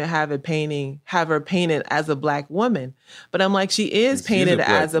couldn't even have her painted as a Black woman. But I'm like, she is painted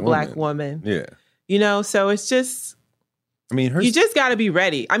as a Black woman. Yeah. So it's just, you just got to be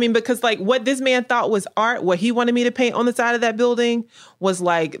ready. Because like what this man thought was art, what he wanted me to paint on the side of that building was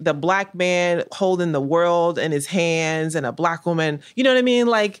like the Black man holding the world in his hands and a Black woman. You know what I mean?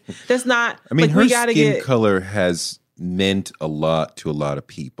 Like that's not, her skin color has meant a lot to a lot of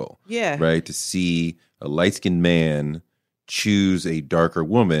people. Yeah. Right? To see a light-skinned man choose a darker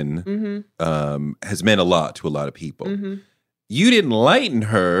woman has meant a lot to a lot of people. Mm-hmm. You didn't lighten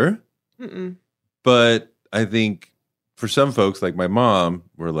her, but I think for some folks, like my mom,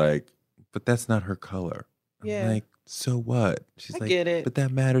 were like, but that's not her color. Yeah. I'm like, so what? She's like, get it. But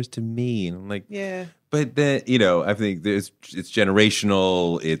that matters to me. And I'm like, yeah. But then, I think it's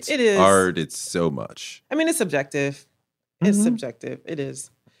generational. It is art. It's so much. It's subjective. It's subjective. It is.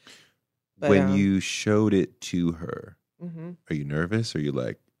 But, when you showed it to her, are you nervous? Or are you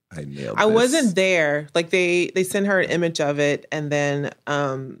like, I nailed this? I wasn't there. Like they sent her an image of it, and then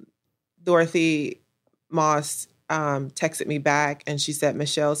Dorothy Moss texted me back, and she said,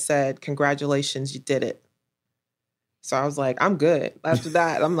 Michelle said, "Congratulations, you did it." So I was like, I'm good. After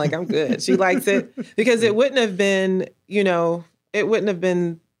that, I'm like, I'm good. She likes it because it wouldn't have been, it wouldn't have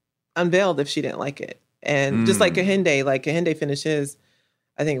been unveiled if she didn't like it. And just like Kahinde finished his,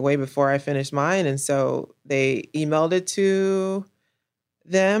 I think, way before I finished mine. And so they emailed it to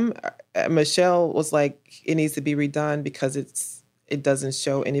them. Michelle was like, it needs to be redone because it doesn't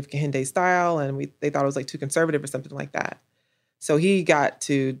show any of Kahinde's style. And they thought it was like too conservative or something like that. So he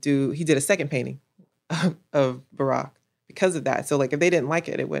did a second painting of Barack because of that. So like if they didn't like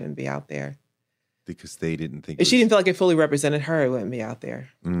it, it wouldn't be out there. Because they didn't think if she didn't feel like it fully represented her, it wouldn't be out there.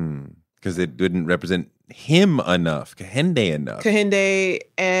 Because it didn't represent him enough, Kahinde enough. Kahinde,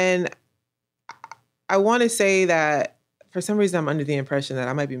 and I want to say that for some reason I'm under the impression that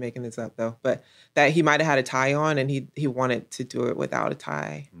I might be making this up though, but that he might have had a tie on and he wanted to do it without a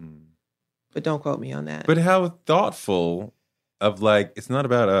tie. But don't quote me on that. But how thoughtful of like, it's not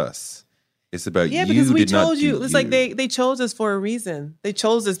about us. It's about you. Yeah, because we told you. It's like they chose us for a reason. They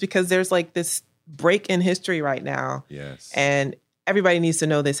chose us because there's like this break in history right now. Yes. And everybody needs to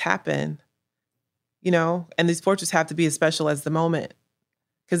know this happened. And these portraits have to be as special as the moment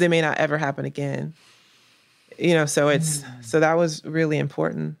because they may not ever happen again. So so that was really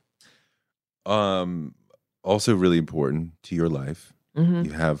important. Also really important to your life.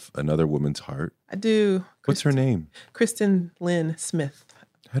 You have another woman's heart. I do. What's her name? Kristen Lynn Smith.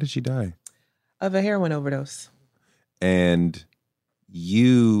 How did she die? Of a heroin overdose. And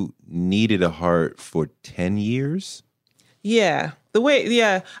you needed a heart for 10 years? Yeah.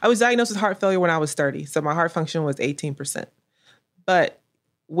 I was diagnosed with heart failure when I was 30. So my heart function was 18%. But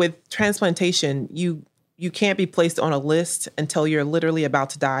with transplantation, you can't be placed on a list until you're literally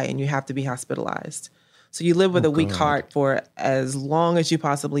about to die and you have to be hospitalized. So you live with a weak heart for as long as you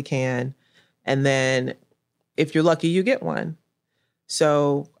possibly can. And then if you're lucky, you get one.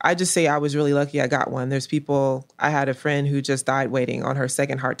 So I just say I was really lucky I got one. There's people, I had a friend who just died waiting on her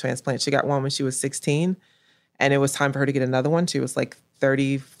second heart transplant. She got one when she was 16 and it was time for her to get another one. She was like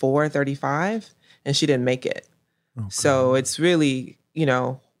 34, 35 and she didn't make it. Okay. So it's really, you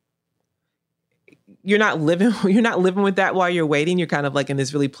know, you're not living with that while you're waiting. You're kind of like in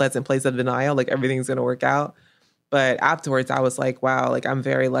this really pleasant place of denial, like everything's going to work out. But afterwards I was like, wow, like I'm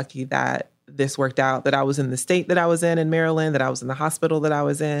very lucky that this worked out, that I was in the state that I was in Maryland, that I was in the hospital that I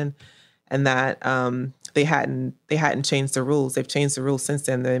was in, and that they hadn't changed the rules. They've changed the rules since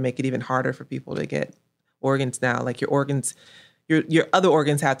then. They make it even harder for people to get organs now. Like your organs, your other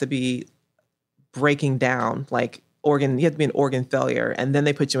organs have to be breaking down. Like you have to be an organ failure, and then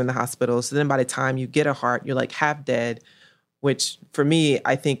they put you in the hospital. So then by the time you get a heart, you're like half dead. Which for me,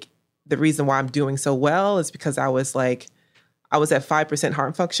 I think the reason why I'm doing so well is because I was at 5%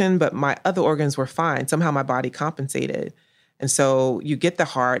 heart function, but my other organs were fine. Somehow my body compensated. And so you get the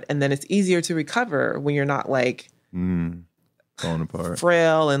heart, and then it's easier to recover when you're not like falling apart,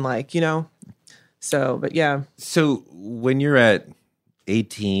 frail and like, you know. So, but yeah. So when you're at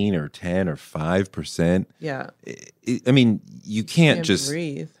 18 or 10 or 5%, yeah. I mean, you can't just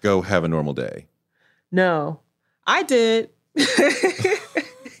breathe. Go have a normal day. No, I did.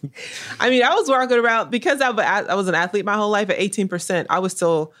 I mean, I was walking around because I was an athlete my whole life. At 18%, I was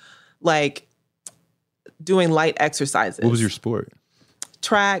still like doing light exercises. What was your sport?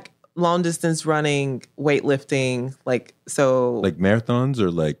 Track, long distance running, weightlifting, like marathons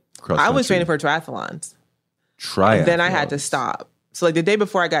or like cross country? I was training for triathlons. Triathlons. Then I had to stop. So like the day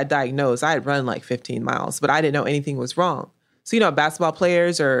before I got diagnosed, I had run like 15 miles, but I didn't know anything was wrong. So, you know, basketball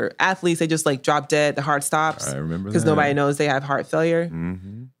players or athletes, they just like drop dead, the heart stops. I remember that. Because nobody knows they have heart failure.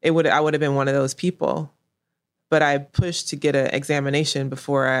 Mm-hmm. I would have been one of those people. But I pushed to get an examination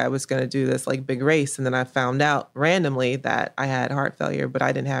before I was going to do this like big race. And then I found out randomly that I had heart failure, but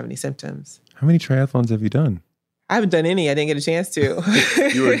I didn't have any symptoms. How many triathlons have you done? I haven't done any. I didn't get a chance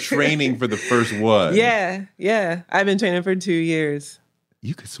to. You were training for the first one. Yeah. I've been training for 2 years.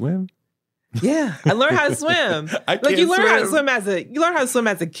 You could swim? Yeah, I learned how to swim. You learn how to swim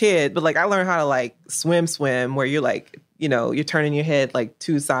as a kid, but like I learned how to like swim where you're like, you know, you're turning your head like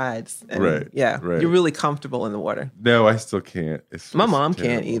two sides. And, right. Yeah. Right. You're really comfortable in the water. No, I still can't. My mom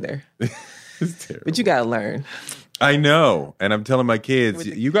can't either. It's terrible. But you got to learn. I know. And I'm telling my kids,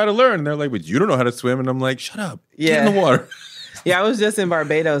 you got to learn. And they're like, but you don't know how to swim. And I'm like, shut up. Yeah. Get in the water. Yeah, I was just in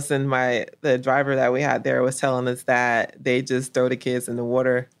Barbados and the driver that we had there was telling us that they just throw the kids in the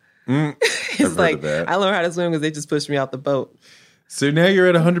water. It's like, I learned how to swim because they just pushed me out the boat. So now you're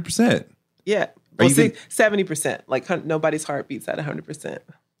at 100%. Yeah. Well, 70%. Like nobody's heart beats at 100%.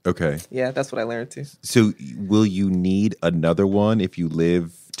 Okay. Yeah, that's what I learned too. So will you need another one if you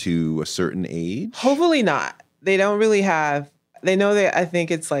live to a certain age? Hopefully not. They don't really they know that I think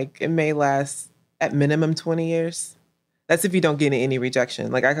it's like, it may last at minimum 20 years. That's if you don't get any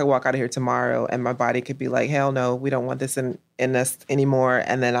rejection. Like I could walk out of here tomorrow and my body could be like, hell no, we don't want this in us anymore.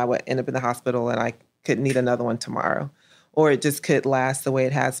 And then I would end up in the hospital and I could need another one tomorrow. Or it just could last the way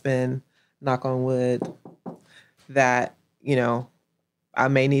it has been, knock on wood, that, you know, I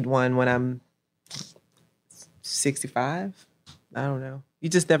may need one when I'm 65. I don't know. You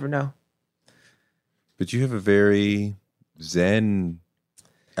just never know. But you have a very zen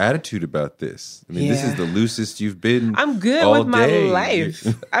attitude about this. I mean, This is the loosest you've been. I'm good with my life.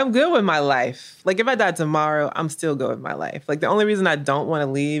 I'm good with my life. Like if I die tomorrow, I'm still good with my life. Like the only reason I don't want to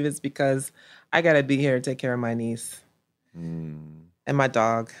leave is because I got to be here to take care of my niece and my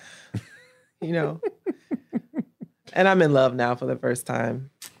dog, you know. And I'm in love now for the first time.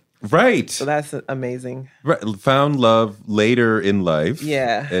 Right. So that's amazing. Right. Found love later in life.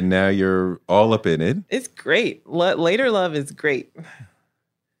 Yeah. And now you're all up in it. It's great. Later love is great.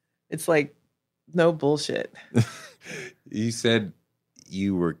 It's like no bullshit. You said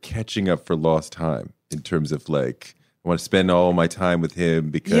you were catching up for lost time in terms of like, I want to spend all my time with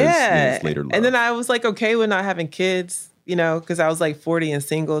him because it's later love. And then I was like, okay with not having kids, you know, because I was like 40 and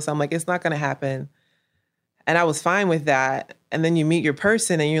single. So I'm like, it's not going to happen. And I was fine with that. And then you meet your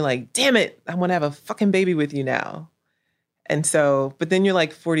person and you're like, damn it, I want to have a fucking baby with you now. And so, but then you're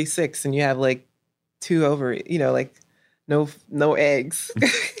like 46 and you have like 2 ovaries, you know, like no eggs.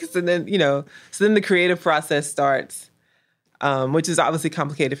 So then, you know, then the creative process starts, which is obviously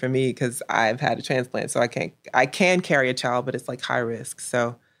complicated for me because I've had a transplant. So I can carry a child, but it's like high risk.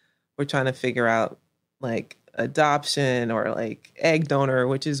 So we're trying to figure out like adoption or like egg donor,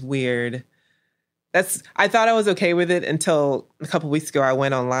 which is weird. I thought I was okay with it until a couple weeks ago. I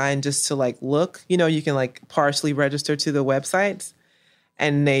went online just to like look. You know, you can like partially register to the websites,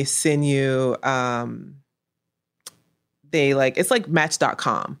 and they send you. It's like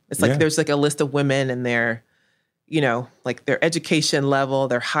Match.com. It's like there's like a list of women and their, you know, like their education level,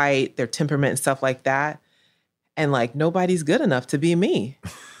 their height, their temperament, and stuff like that. And like nobody's good enough to be me.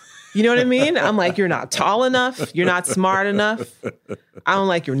 You know what I mean? I'm like, you're not tall enough. You're not smart enough. I don't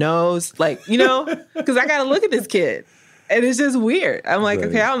like your nose. Like, you know, because I got to look at this kid. And it's just weird. I'm like,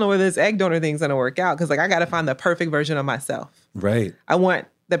 okay, I don't know whether this egg donor thing's going to work out. Because like, I got to find the perfect version of myself. Right. I want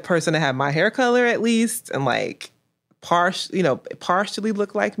the person to have my hair color at least. And like, partially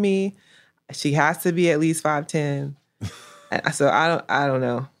look like me. She has to be at least 5'10". So I don't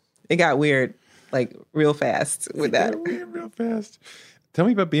know. It got weird, like real fast with that. Real fast. Tell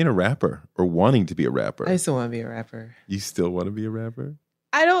me about being a rapper or wanting to be a rapper. I still want to be a rapper. You still want to be a rapper?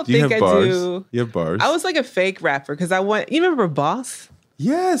 I don't think I do. You have bars? I was like a fake rapper because you remember Boss?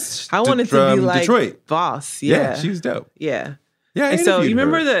 Yes. I wanted to be like Detroit. Boss. Yeah. She was dope. Yeah. Yeah. And so you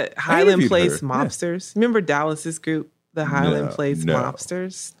remember the Highland Place Mobsters? Yeah. Remember Dallas's group, the Highland Place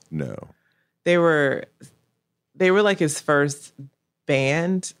Mobsters? No. They were like his first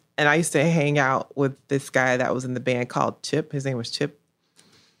band. And I used to hang out with this guy that was in the band called Chip. His name was Chip.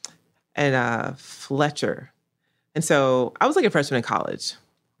 And Fletcher. And so I was like a freshman in college.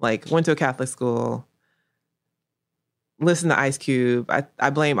 Like went to a Catholic school. Listened to Ice Cube. I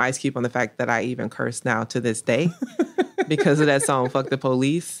blame Ice Cube on the fact that I even curse now to this day. Because of that song, Fuck the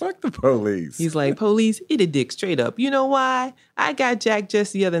Police. Fuck the Police. He's like, police, eat a dick straight up. You know why? I got jacked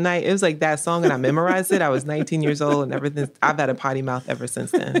just the other night. It was like that song and I memorized it. I was 19 years old and everything. I've had a potty mouth ever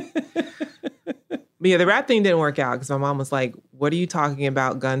since then. But yeah, the rap thing didn't work out because my mom was like, what are you talking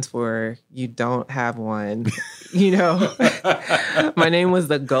about guns for? You don't have one. You know? My name was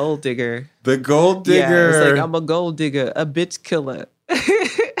the Gold Digger. The Gold Digger. Yeah, it's like, I'm a gold digger, a bitch killer.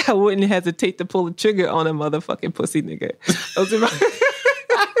 I wouldn't hesitate to pull a trigger on a motherfucking pussy nigga.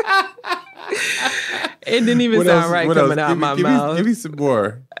 It didn't even sound right coming out my mouth. Give me some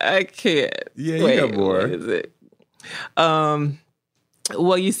more. I can't. Yeah, you got more. What is it?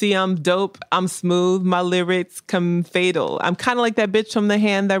 Well, you see, I'm dope. I'm smooth. My lyrics come fatal. I'm kind of like that bitch from The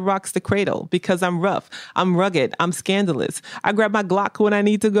Hand That Rocks the Cradle because I'm rough. I'm rugged. I'm scandalous. I grab my Glock when I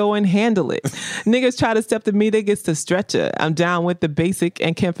need to go and handle it. Niggas try to step to me, they gets to stretcher. I'm down with the basic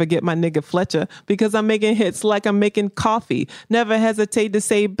and can't forget my nigga Fletcher because I'm making hits like I'm making coffee. Never hesitate to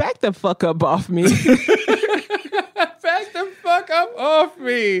say, back the fuck up off me. Back the fuck up off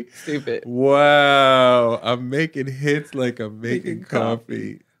me. Stupid. Wow. I'm making hits like I'm making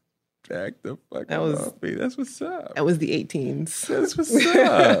coffee. Back the fuck up off me. That's what's up. That was the 18s. That's what's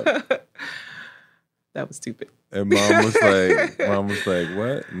up. That was stupid. And mom was like,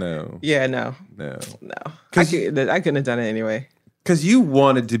 what? No. Yeah, no. I couldn't have done it anyway. Because you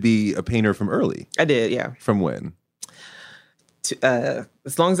wanted to be a painter from early. I did, yeah. From when?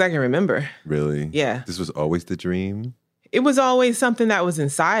 As long as I can remember. Really? Yeah. This was always the dream? It was always something that was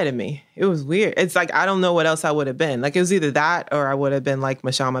inside of me. It was weird. It's like, I don't know what else I would have been. Like, it was either that or I would have been like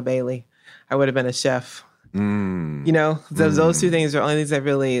Mashama Bailey. I would have been a chef. You know? Those two things are the only things that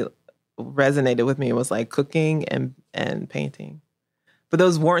really resonated with me. It was like cooking and painting. But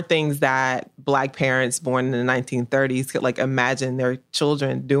those weren't things that Black parents born in the 1930s could like imagine their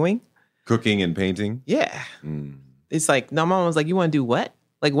children doing. Cooking and painting? Yeah. It's like, no, mom was like, you want to do what?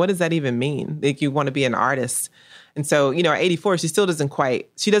 Like, what does that even mean? Like, you want to be an artist. And so, you know, at 84, she still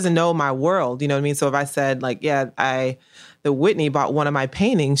she doesn't know my world. You know what I mean? So if I said like, yeah, the Whitney bought one of my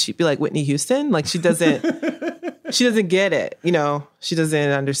paintings, she'd be like, Whitney Houston? Like, she doesn't get it. You know, she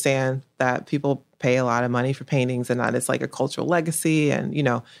doesn't understand that people pay a lot of money for paintings and that it's like a cultural legacy. And, you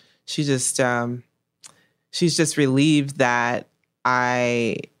know, she's just relieved that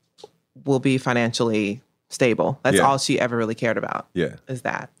I will be financially stable. That's all she ever really cared about. Yeah. Is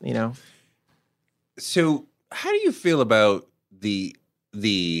that, you know? So how do you feel about the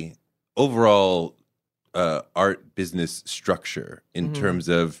overall art business structure in terms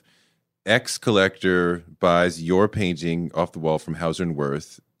of X collector buys your painting off the wall from Hauser and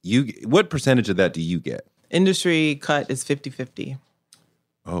Wirth? What percentage of that do you get? Industry cut is 50-50.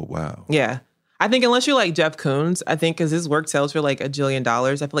 Oh, wow. Yeah. I think unless you're like Jeff Koons, I think because his work sells for like $1 jillion,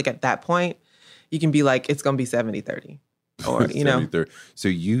 I feel like at that point, you can be like, it's going to be 70-30. Or, you know. 70-30. So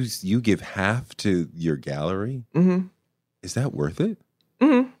you give half to your gallery? Mm-hmm. Is that worth it?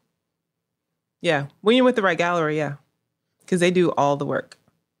 Mm-hmm. Yeah. When you're with the right gallery, yeah. Because they do all the work.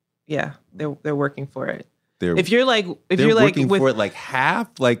 Yeah. They're working for it. If you're working for it like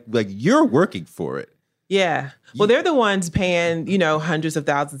half, like you're working for it. Yeah. Well, they're the ones paying, hundreds of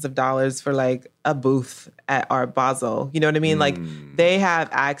thousands of dollars for like a booth at Art Basel. You know what I mean? Like they have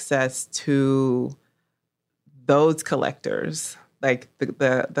access to those collectors, like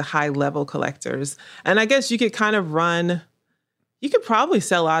the high level collectors. And I guess you could kind of you could probably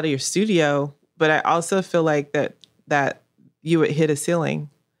sell out of your studio, but I also feel like that you would hit a ceiling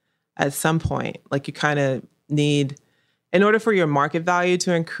at some point. Like you kind of need, in order for your market value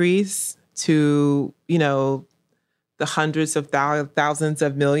to increase to, the hundreds of thousands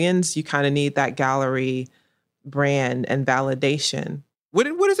of millions, you kind of need that gallery brand and validation. What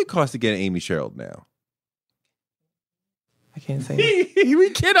does it cost to get an Amy Sherald now? I can't say that. We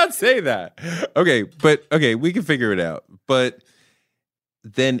cannot say that. Okay, we can figure it out. But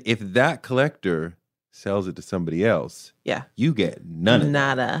then if that collector sells it to somebody else, you get none of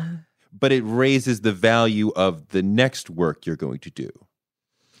Nada. That. But it raises the value of the next work you're going to do.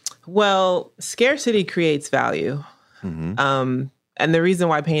 Well, scarcity creates value. Mm-hmm. And the reason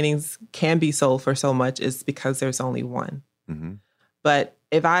why paintings can be sold for so much is because there's only one. Mm-hmm. But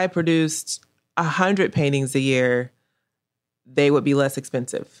if I produced 100 paintings a year, they would be less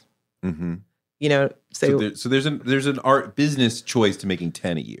expensive. Mm-hmm. So there's an art business choice to making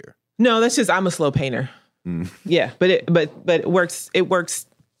 10 a year. No, that's just I'm a slow painter. Mm. Yeah, but it works. It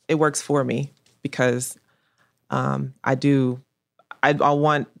works for me because I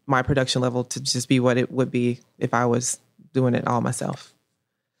want my production level to just be what it would be if I was doing it all myself.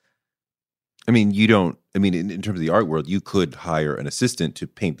 I mean, in terms of the art world, you could hire an assistant to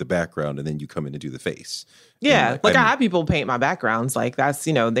paint the background and then you come in and do the face. Yeah. I have people paint my backgrounds. Like that's,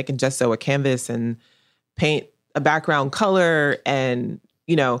 they can just sew a canvas and paint a background color. And,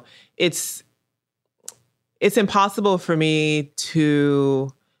 it's impossible for me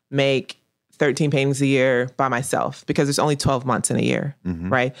to make 13 paintings a year by myself because there's only 12 months in a year,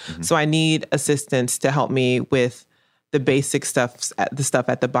 right? Mm-hmm. So I need assistants to help me with the basic stuff, the stuff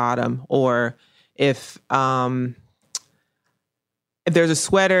at the bottom, or if there's a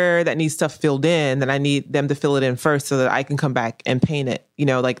sweater that needs stuff filled in, then I need them to fill it in first so that I can come back and paint it.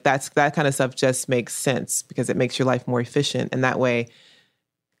 That kind of stuff just makes sense because it makes your life more efficient. And that way,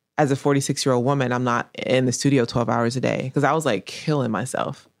 as a 46-year-old woman, I'm not in the studio 12 hours a day because I was like killing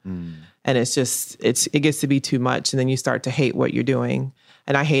myself. Mm. And it gets to be too much. And then you start to hate what you're doing.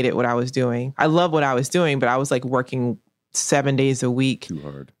 And I hated what I was doing. I love what I was doing, but I was like working 7 days a week, too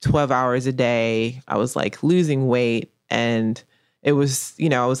hard, 12 hours a day. I was like losing weight. And it was,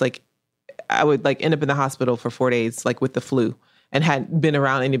 I would like end up in the hospital for 4 days, like with the flu, and hadn't been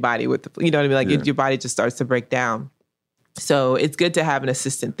around anybody with the, you know what I mean? Like your body just starts to break down. So it's good to have an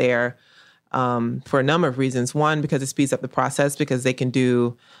assistant there for a number of reasons. One, because it speeds up the process because they can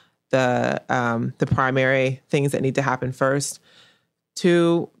do the primary things that need to happen first.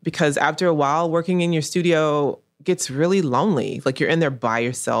 Two, because after a while, working in your studio gets really lonely. Like you're in there by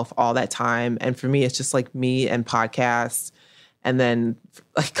yourself all that time. And for me, it's just like me and podcasts. And then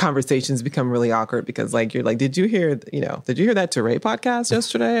like conversations become really awkward because like you're like, did you hear that Teray podcast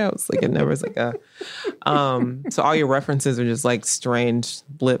yesterday? I was like, it never was like so all your references are just like strange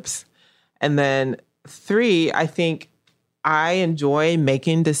blips. And then three, I think I enjoy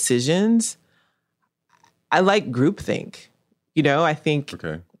making decisions. I like groupthink. I think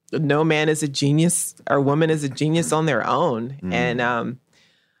no man is a genius or woman is a genius on their own. Mm. And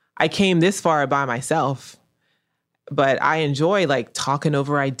I came this far by myself. But I enjoy like talking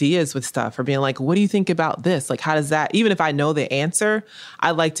over ideas with stuff or being like, what do you think about this? Like, how does that, even if I know the answer,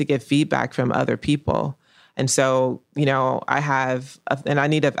 I like to get feedback from other people. And so, I have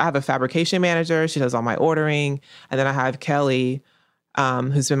a fabrication manager. She does all my ordering. And then I have Kelly,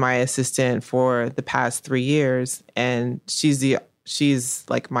 who's been my assistant for the past 3 years. And she's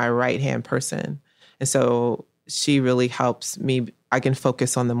like my right-hand person. And so she really helps me. I can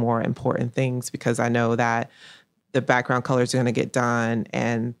focus on the more important things because I know that the background colors are going to get done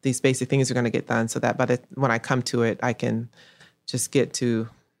and these basic things are going to get done so that when I come to it, I can just get to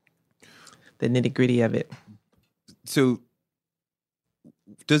the nitty gritty of it. So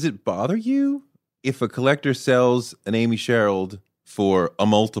does it bother you if a collector sells an Amy Sherald for a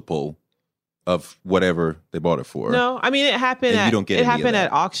multiple of whatever they bought it for? No, I mean, it happened. It happened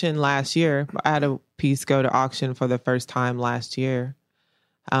at auction last year. I had a piece go to auction for the first time last year.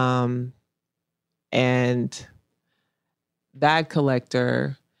 And that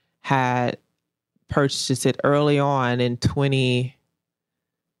collector had purchased it early on in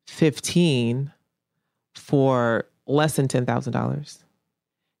 2015 for less than $10,000.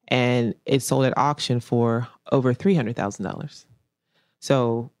 And it sold at auction for over $300,000.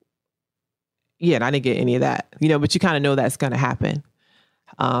 So, yeah, and I didn't get any of that, but you kind of know that's going to happen.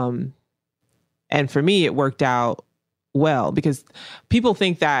 And And for me, it worked out well because people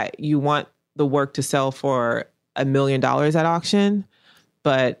think that you want the work to sell for $1 million at auction.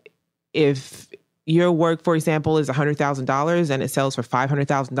 But if your work, for example, is $100,000 and it sells for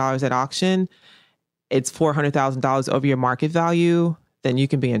 $500,000 at auction, it's $400,000 over your market value, then you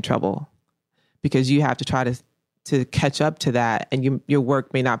can be in trouble because you have to try to catch up to that. And your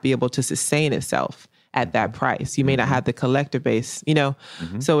work may not be able to sustain itself at that price. You may not have the collector base,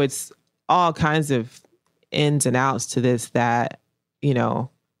 So it's all kinds of ins and outs to this that,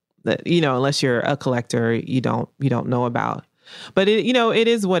 unless you're a collector, you don't know about. But it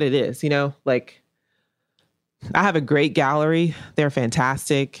is what it is, like I have a great gallery. They're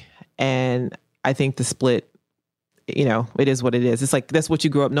fantastic. And I think the split, it is what it is. It's like, that's what you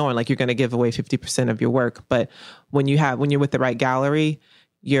grew up knowing, like you're going to give away 50% of your work. But when you're with the right gallery,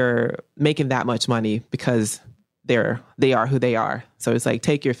 you're making that much money because they are who they are. So it's like,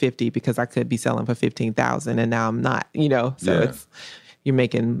 take your 50 because I could be selling for 15,000 and now I'm not, so you're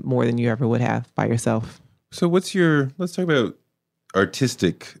making more than you ever would have by yourself. So let's talk about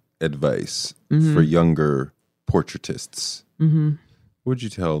artistic advice for younger portraitists. What would you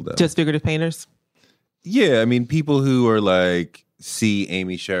tell them? Just figurative painters? Yeah, I mean, people who are like, see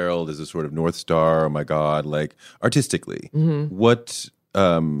Amy Sherald as a sort of North Star, oh my God, like artistically. What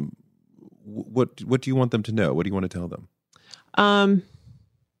do you want them to know? What do you want to tell them?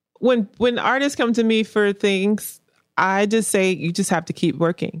 When artists come to me for things, I just say, you just have to keep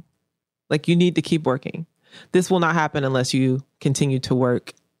working. Like you need to keep working. This will not happen unless you continue to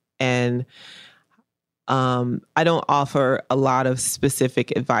work. And I don't offer a lot of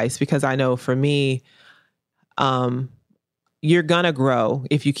specific advice because I know for me, you're going to grow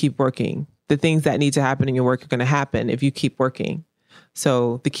if you keep working. The things that need to happen in your work are going to happen if you keep working.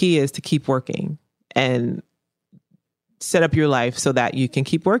 So the key is to keep working and set up your life so that you can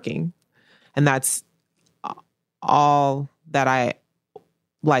keep working. And that's all that I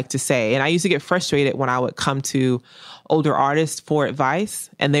like to say. And I used to get frustrated when I would come to older artists for advice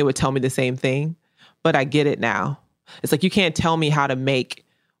and they would tell me the same thing, but I get it now. It's like, you can't tell me how to make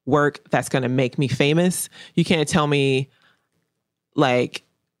work that's going to make me famous. You can't tell me like,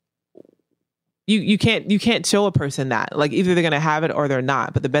 you can't show a person that, like, either they're going to have it or they're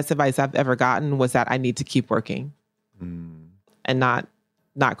not. But the best advice I've ever gotten was that I need to keep working and not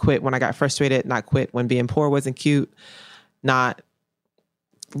quit when I got frustrated, not quit when being poor wasn't cute, not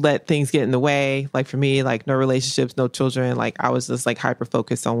let things get in the way. Like for me, like no relationships, no children. Like I was just like hyper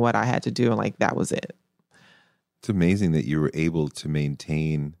focused on what I had to do. And like, that was it. It's amazing that you were able to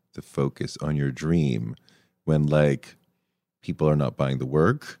maintain the focus on your dream when like people are not buying the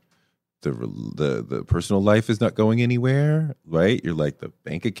work. The personal life is not going anywhere, right? You're like, the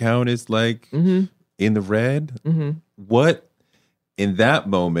bank account is like in the red. What in that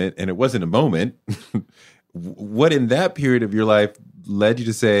moment, and it wasn't a moment, what in that period of your life led you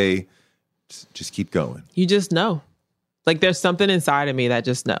to say, just keep going? You just know. Like there's something inside of me that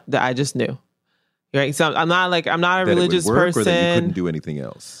I just knew. Right? So I'm not a religious person. Or that you couldn't do anything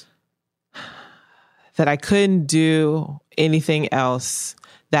else? That I couldn't do anything else.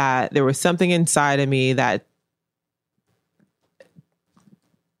 That there was something inside of me that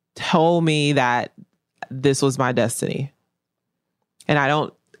told me that this was my destiny. And I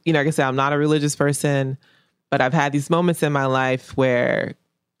don't, like I said, I'm not a religious person, but I've had these moments in my life where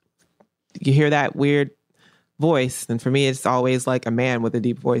you hear that weird voice. And for me, it's always like a man with a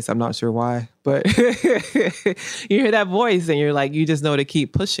deep voice. I'm not sure why, but you hear that voice and you're like, you just know to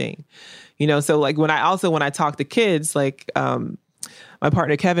keep pushing, So like when I talk to kids, like, my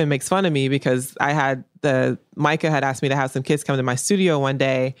partner Kevin makes fun of me because Micah had asked me to have some kids come to my studio one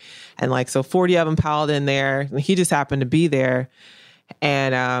day. And like, so 40 of them piled in there and he just happened to be there.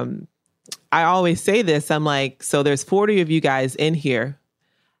 And I always say this, I'm like, so there's 40 of you guys in here.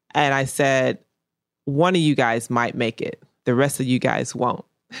 And I said, one of you guys might make it. The rest of you guys won't.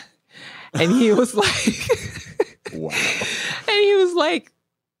 And he was like, wow. And he was like,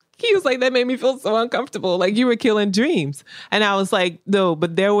 that made me feel so uncomfortable. Like you were killing dreams. And I was like, no,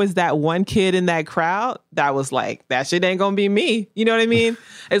 but there was that one kid in that crowd that was like, that shit ain't going to be me. You know what I mean?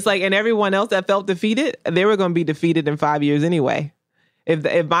 It's like, and everyone else that felt defeated, they were going to be defeated in 5 years anyway.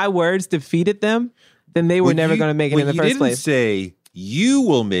 If my words defeated them, then they were never going to make it in the first place. You didn't say you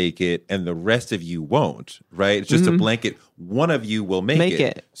will make it and the rest of you won't, right? It's just a blanket. One of you will make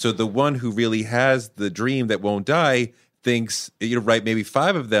it. So the one who really has the dream that won't die thinks, right, maybe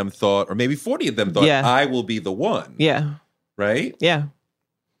 5 of them thought, or maybe 40 of them thought, I will be the one. Yeah. Right? Yeah.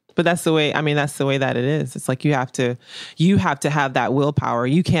 But that's the way, that's the way that it is. It's like you have to have that willpower.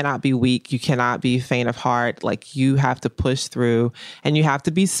 You cannot be weak. You cannot be faint of heart. Like you have to push through and you have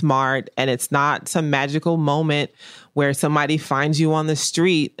to be smart. And it's not some magical moment where somebody finds you on the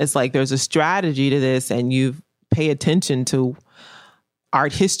street. It's like there's a strategy to this and you pay attention to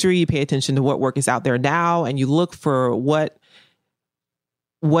art history, you pay attention to what work is out there now, and you look for what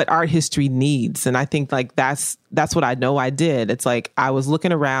art history needs. And I think like that's what I know I did. It's like I was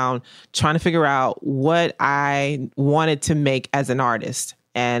looking around trying to figure out what I wanted to make as an artist.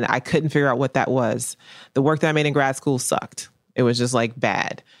 And I couldn't figure out what that was. The work that I made in grad school sucked. It was just like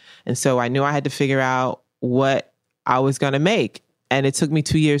bad. And so I knew I had to figure out what I was going to make. And it took me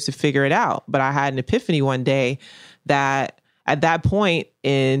 2 years to figure it out. But I had an epiphany one day that at that point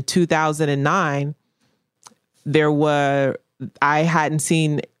in 2009, I hadn't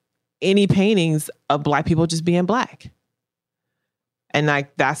seen any paintings of Black people just being Black. And I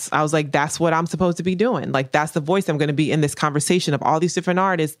was like, that's what I'm supposed to be doing. Like, that's the voice I'm going to be in this conversation of all these different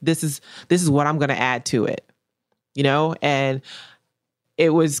artists. This is what I'm going to add to it, And it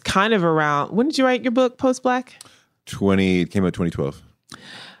was kind of around, when did you write your book, Post Black? It came out 2012.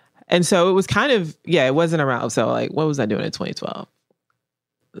 And so it was kind of, it wasn't around. So like, what was I doing in 2012?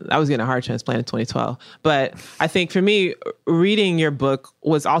 I was getting a heart transplant in 2012. But I think for me, reading your book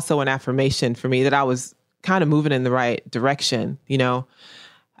was also an affirmation for me that I was kind of moving in the right direction,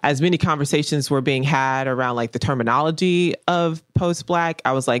 As many conversations were being had around like the terminology of post-Black,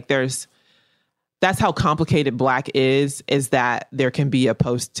 I was like, that's how complicated Black is that there can be a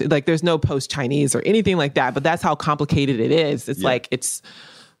there's no post-Chinese or anything like that, but that's how complicated it is. It's like, it's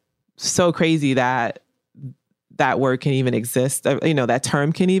so crazy that word can even exist, that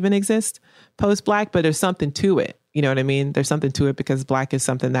term can even exist, post-Black, but there's something to it. You know what I mean? There's something to it because Black is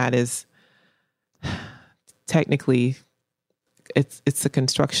something that is technically, it's a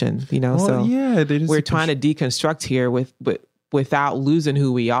construction, so we're trying to deconstruct here without losing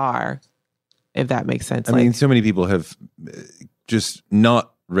who we are, if that makes sense. I mean, so many people have just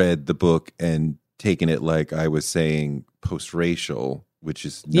not read the book and taken it like I was saying post-racial, which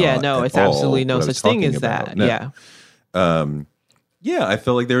is not it's absolutely no such thing as that. No. I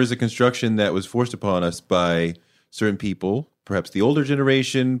felt like there was a construction that was forced upon us by certain people, perhaps the older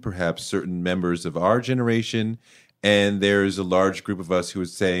generation, perhaps certain members of our generation, and there's a large group of us who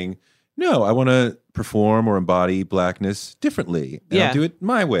is saying, no, I want to perform or embody Blackness differently, and I'll do it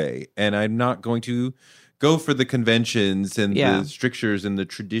my way, and I'm not going to go for the conventions and the strictures and the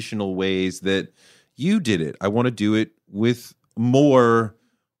traditional ways that you did it. I want to do it with more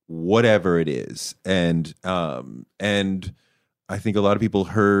whatever it is. And I think a lot of people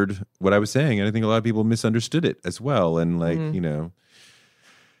heard what I was saying, and I think a lot of people misunderstood it as well. And like, you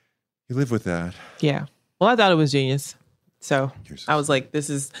live with that. Yeah. Well, I thought it was genius. So I was like, this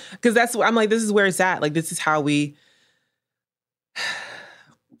is where it's at. Like, this is how you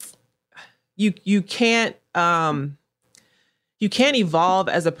can't evolve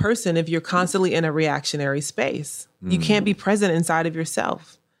as a person if you're constantly in a reactionary space. You can't be present inside of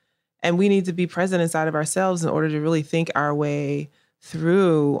yourself. And we need to be present inside of ourselves in order to really think our way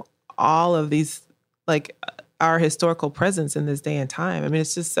through all of these, like our historical presence in this day and time. I mean,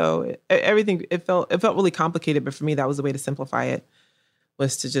 it's just everything, it felt really complicated, but for me, that was the way to simplify it,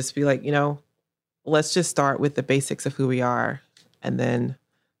 was to just be like, let's just start with the basics of who we are and then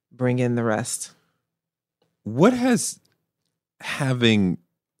bring in the rest. What has having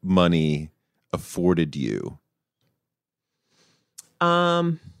money afforded you?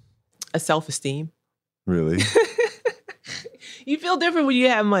 A self-esteem. Really? You feel different when you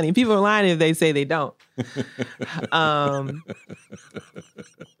have money. People are lying if they say they don't. Because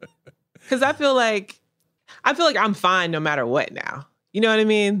I feel like I'm fine no matter what now. You know what I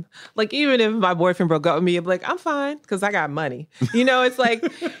mean? Like, even if my boyfriend broke up with me, I'd be like, I'm fine because I got money. It's like,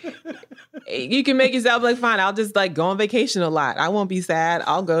 you can make yourself like, fine, I'll just like go on vacation a lot. I won't be sad.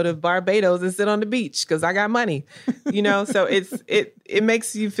 I'll go to Barbados and sit on the beach because I got money. So it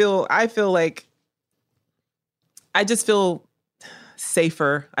makes you feel, I feel like, I just feel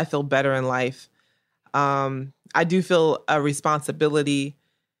safer. I feel better in life. I do feel a responsibility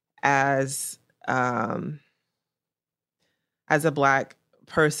as a Black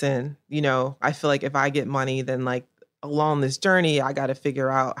person. I feel like if I get money, then like along this journey, I got to figure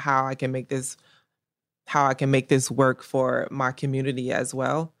out how I can make this work for my community as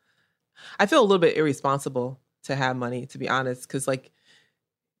well. I feel a little bit irresponsible to have money, to be honest, because like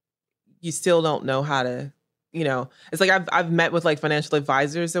you still don't know how to it's like I've met with like financial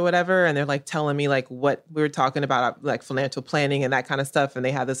advisors or whatever, and they're like telling me like what we were talking about, like financial planning and that kind of stuff. And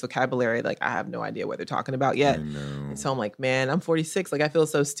they have this vocabulary, like I have no idea what they're talking about yet. And so I'm like, man, I'm 46. Like I feel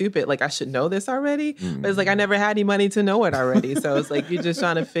so stupid. Like I should know this already. But it's like, I never had any money to know it already. So it's like, you're just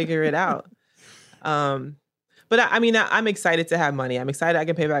trying to figure it out. But I'm excited to have money. I'm excited I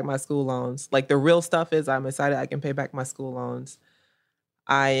can pay back my school loans. Like the real stuff is I'm excited I can pay back my school loans.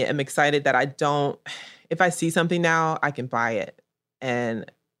 I am excited that if I see something now, I can buy it and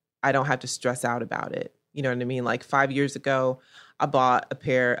I don't have to stress out about it. You know what I mean? Like 5 years ago, I bought a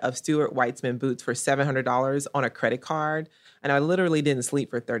pair of Stuart Weitzman boots for $700 on a credit card. And I literally didn't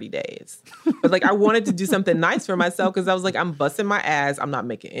sleep for 30 days. But like, I wanted to do something nice for myself because I was like, I'm busting my ass. I'm not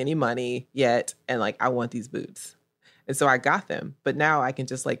making any money yet. And like, I want these boots. And so I got them. But now I can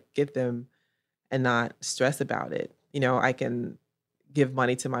just like get them and not stress about it. I can give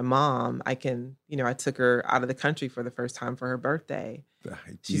money to my mom. I can, I took her out of the country for the first time for her birthday.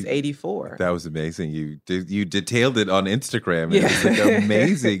 She's 84. That was amazing. You detailed it on Instagram. It was like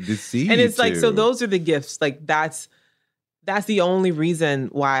amazing to see. And it's like, so those are the gifts. Like that's the only reason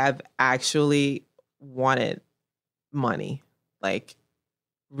why I've actually wanted money. Like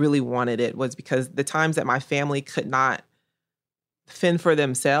really wanted it was because the times that my family could not fend for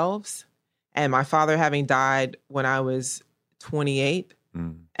themselves, and my father having died when I was 28,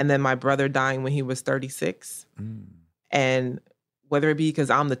 and then my brother dying when he was 36. And whether it be because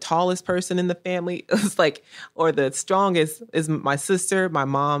I'm the tallest person in the family, it's like, or the strongest is my sister, my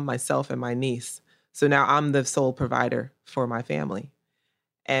mom, myself, and my niece. So now I'm the sole provider for my family.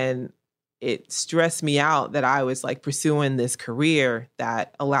 And it stressed me out that I was like pursuing this career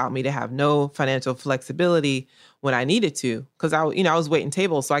that allowed me to have no financial flexibility when I needed to. Cause I was waiting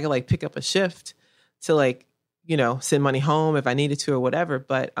tables so I could like pick up a shift to like, send money home if I needed to or whatever.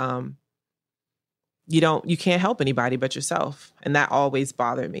 But you can't help anybody but yourself. And that always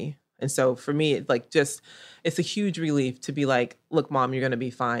bothered me. And so for me, it's a huge relief to be like, look, Mom, you're going to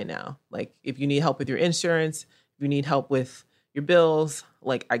be fine now. Like if you need help with your insurance, if you need help with your bills,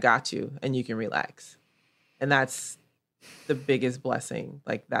 like I got you and you can relax. And that's the biggest blessing.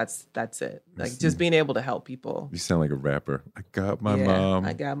 Like that's it. Like just being able to help people. You sound like a rapper. I got my mom.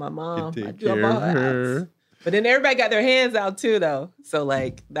 I got my mom. I do care of her. But then everybody got their hands out too, though. So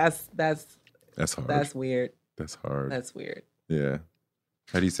like that's hard. That's weird. That's hard. That's weird. Yeah.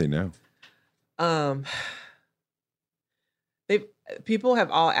 How do you say no? People have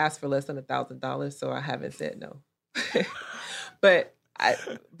all asked for less than $1,000, so I haven't said no. but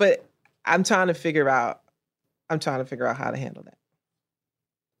I'm trying to figure out how to handle that.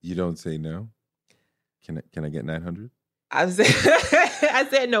 You don't say no? Can I get 900? I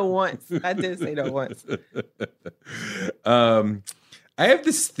said no once. I did say no once. I have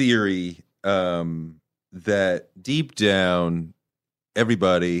this theory that deep down,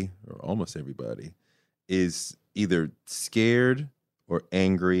 everybody, or almost everybody, is either scared or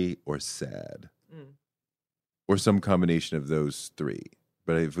angry or sad. Or some combination of those three.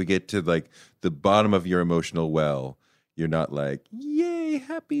 But if we get to like the bottom of your emotional well, you're not like, yay,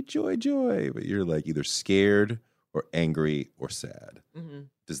 happy, joy, joy. But you're like either scared or angry or sad. Mm-hmm.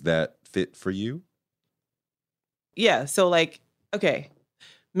 Does that fit for you? Yeah. So like, okay,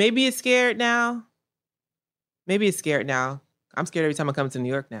 maybe it's scared now. I'm scared every time I come to New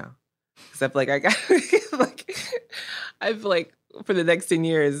York now. Because I feel like I feel like for the next 10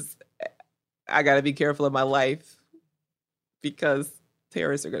 years, I got to be careful of my life because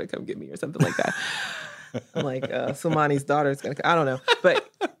terrorists are going to come get me or something like that. I'm like, Soleimani's daughter is going to come. I don't know. But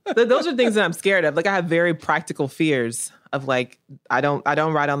those are things that I'm scared of. Like I have very practical fears of like, I don't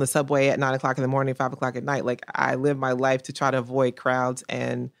ride on the subway at 9:00 in the morning, 5:00 at night. Like I live my life to try to avoid crowds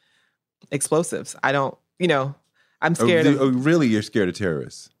and explosives. I don't, I'm scared of. Really? You're scared of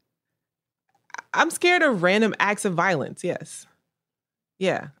terrorists? I'm scared of random acts of violence. Yes.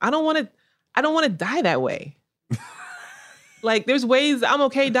 Yeah. I don't want to die that way. Like there's ways I'm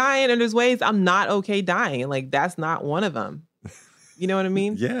okay dying and there's ways I'm not okay dying. And like, that's not one of them. You know what I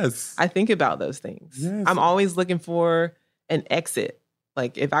mean? Yes. I think about those things. Yes. I'm always looking for an exit.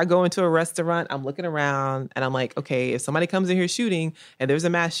 Like if I go into a restaurant, I'm looking around and I'm like, okay, if somebody comes in here shooting and there's a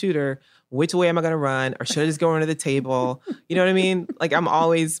mass shooter, which way am I going to run? Or should I just go under the table? You know what I mean? Like I'm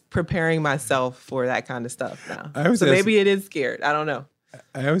always preparing myself for that kind of stuff now. So maybe it is scared. I don't know.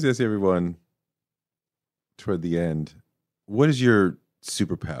 I always ask everyone toward the end, what is your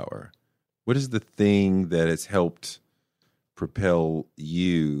superpower? What is the thing that has helped propel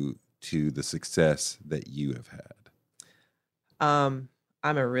you to the success that you have had? I'm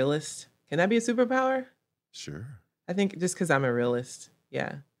a realist. Can that be a superpower? Sure. I think just because I'm a realist.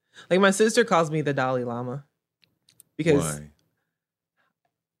 Yeah. Like my sister calls me the Dalai Lama. Because Why?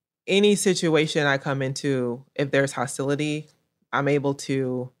 Any situation I come into, if there's hostility, I'm able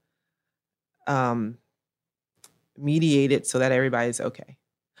to mediate it so that everybody's okay.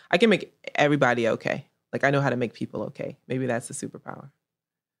 I can make everybody okay. Like, I know how to make people okay. Maybe that's a superpower.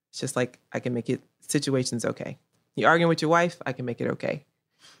 It's just like I can make situations okay. You're arguing with your wife, I can make it okay.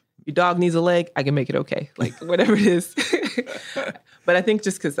 Your dog needs a leg, I can make it okay. Like, whatever it is. But I think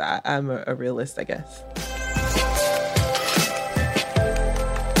just because I'm a realist, I guess.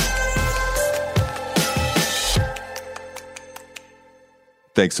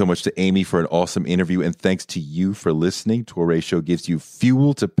 Thanks so much to Amy for an awesome interview, and thanks to you for listening. Touré Show gives you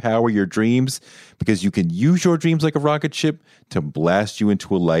fuel to power your dreams because you can use your dreams like a rocket ship to blast you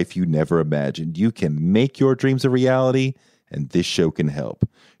into a life you never imagined. You can make your dreams a reality, and this show can help.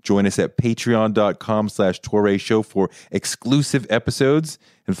 Join us at patreon.com/Touré Show for exclusive episodes,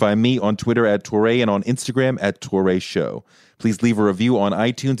 and find me on Twitter at Touré and on Instagram at Touré Show. Please leave a review on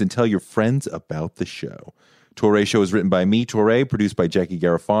iTunes and tell your friends about the show. Touré Show is written by me, Touré, produced by Jackie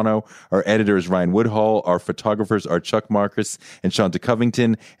Garofano. Our editor is Ryan Woodhall. Our photographers are Chuck Marcus and Shanta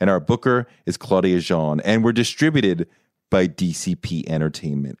Covington. And our booker is Claudia Jean. And we're distributed by DCP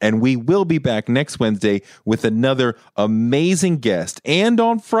Entertainment. And we will be back next Wednesday with another amazing guest. And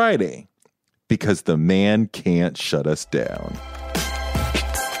on Friday, because the man can't shut us down.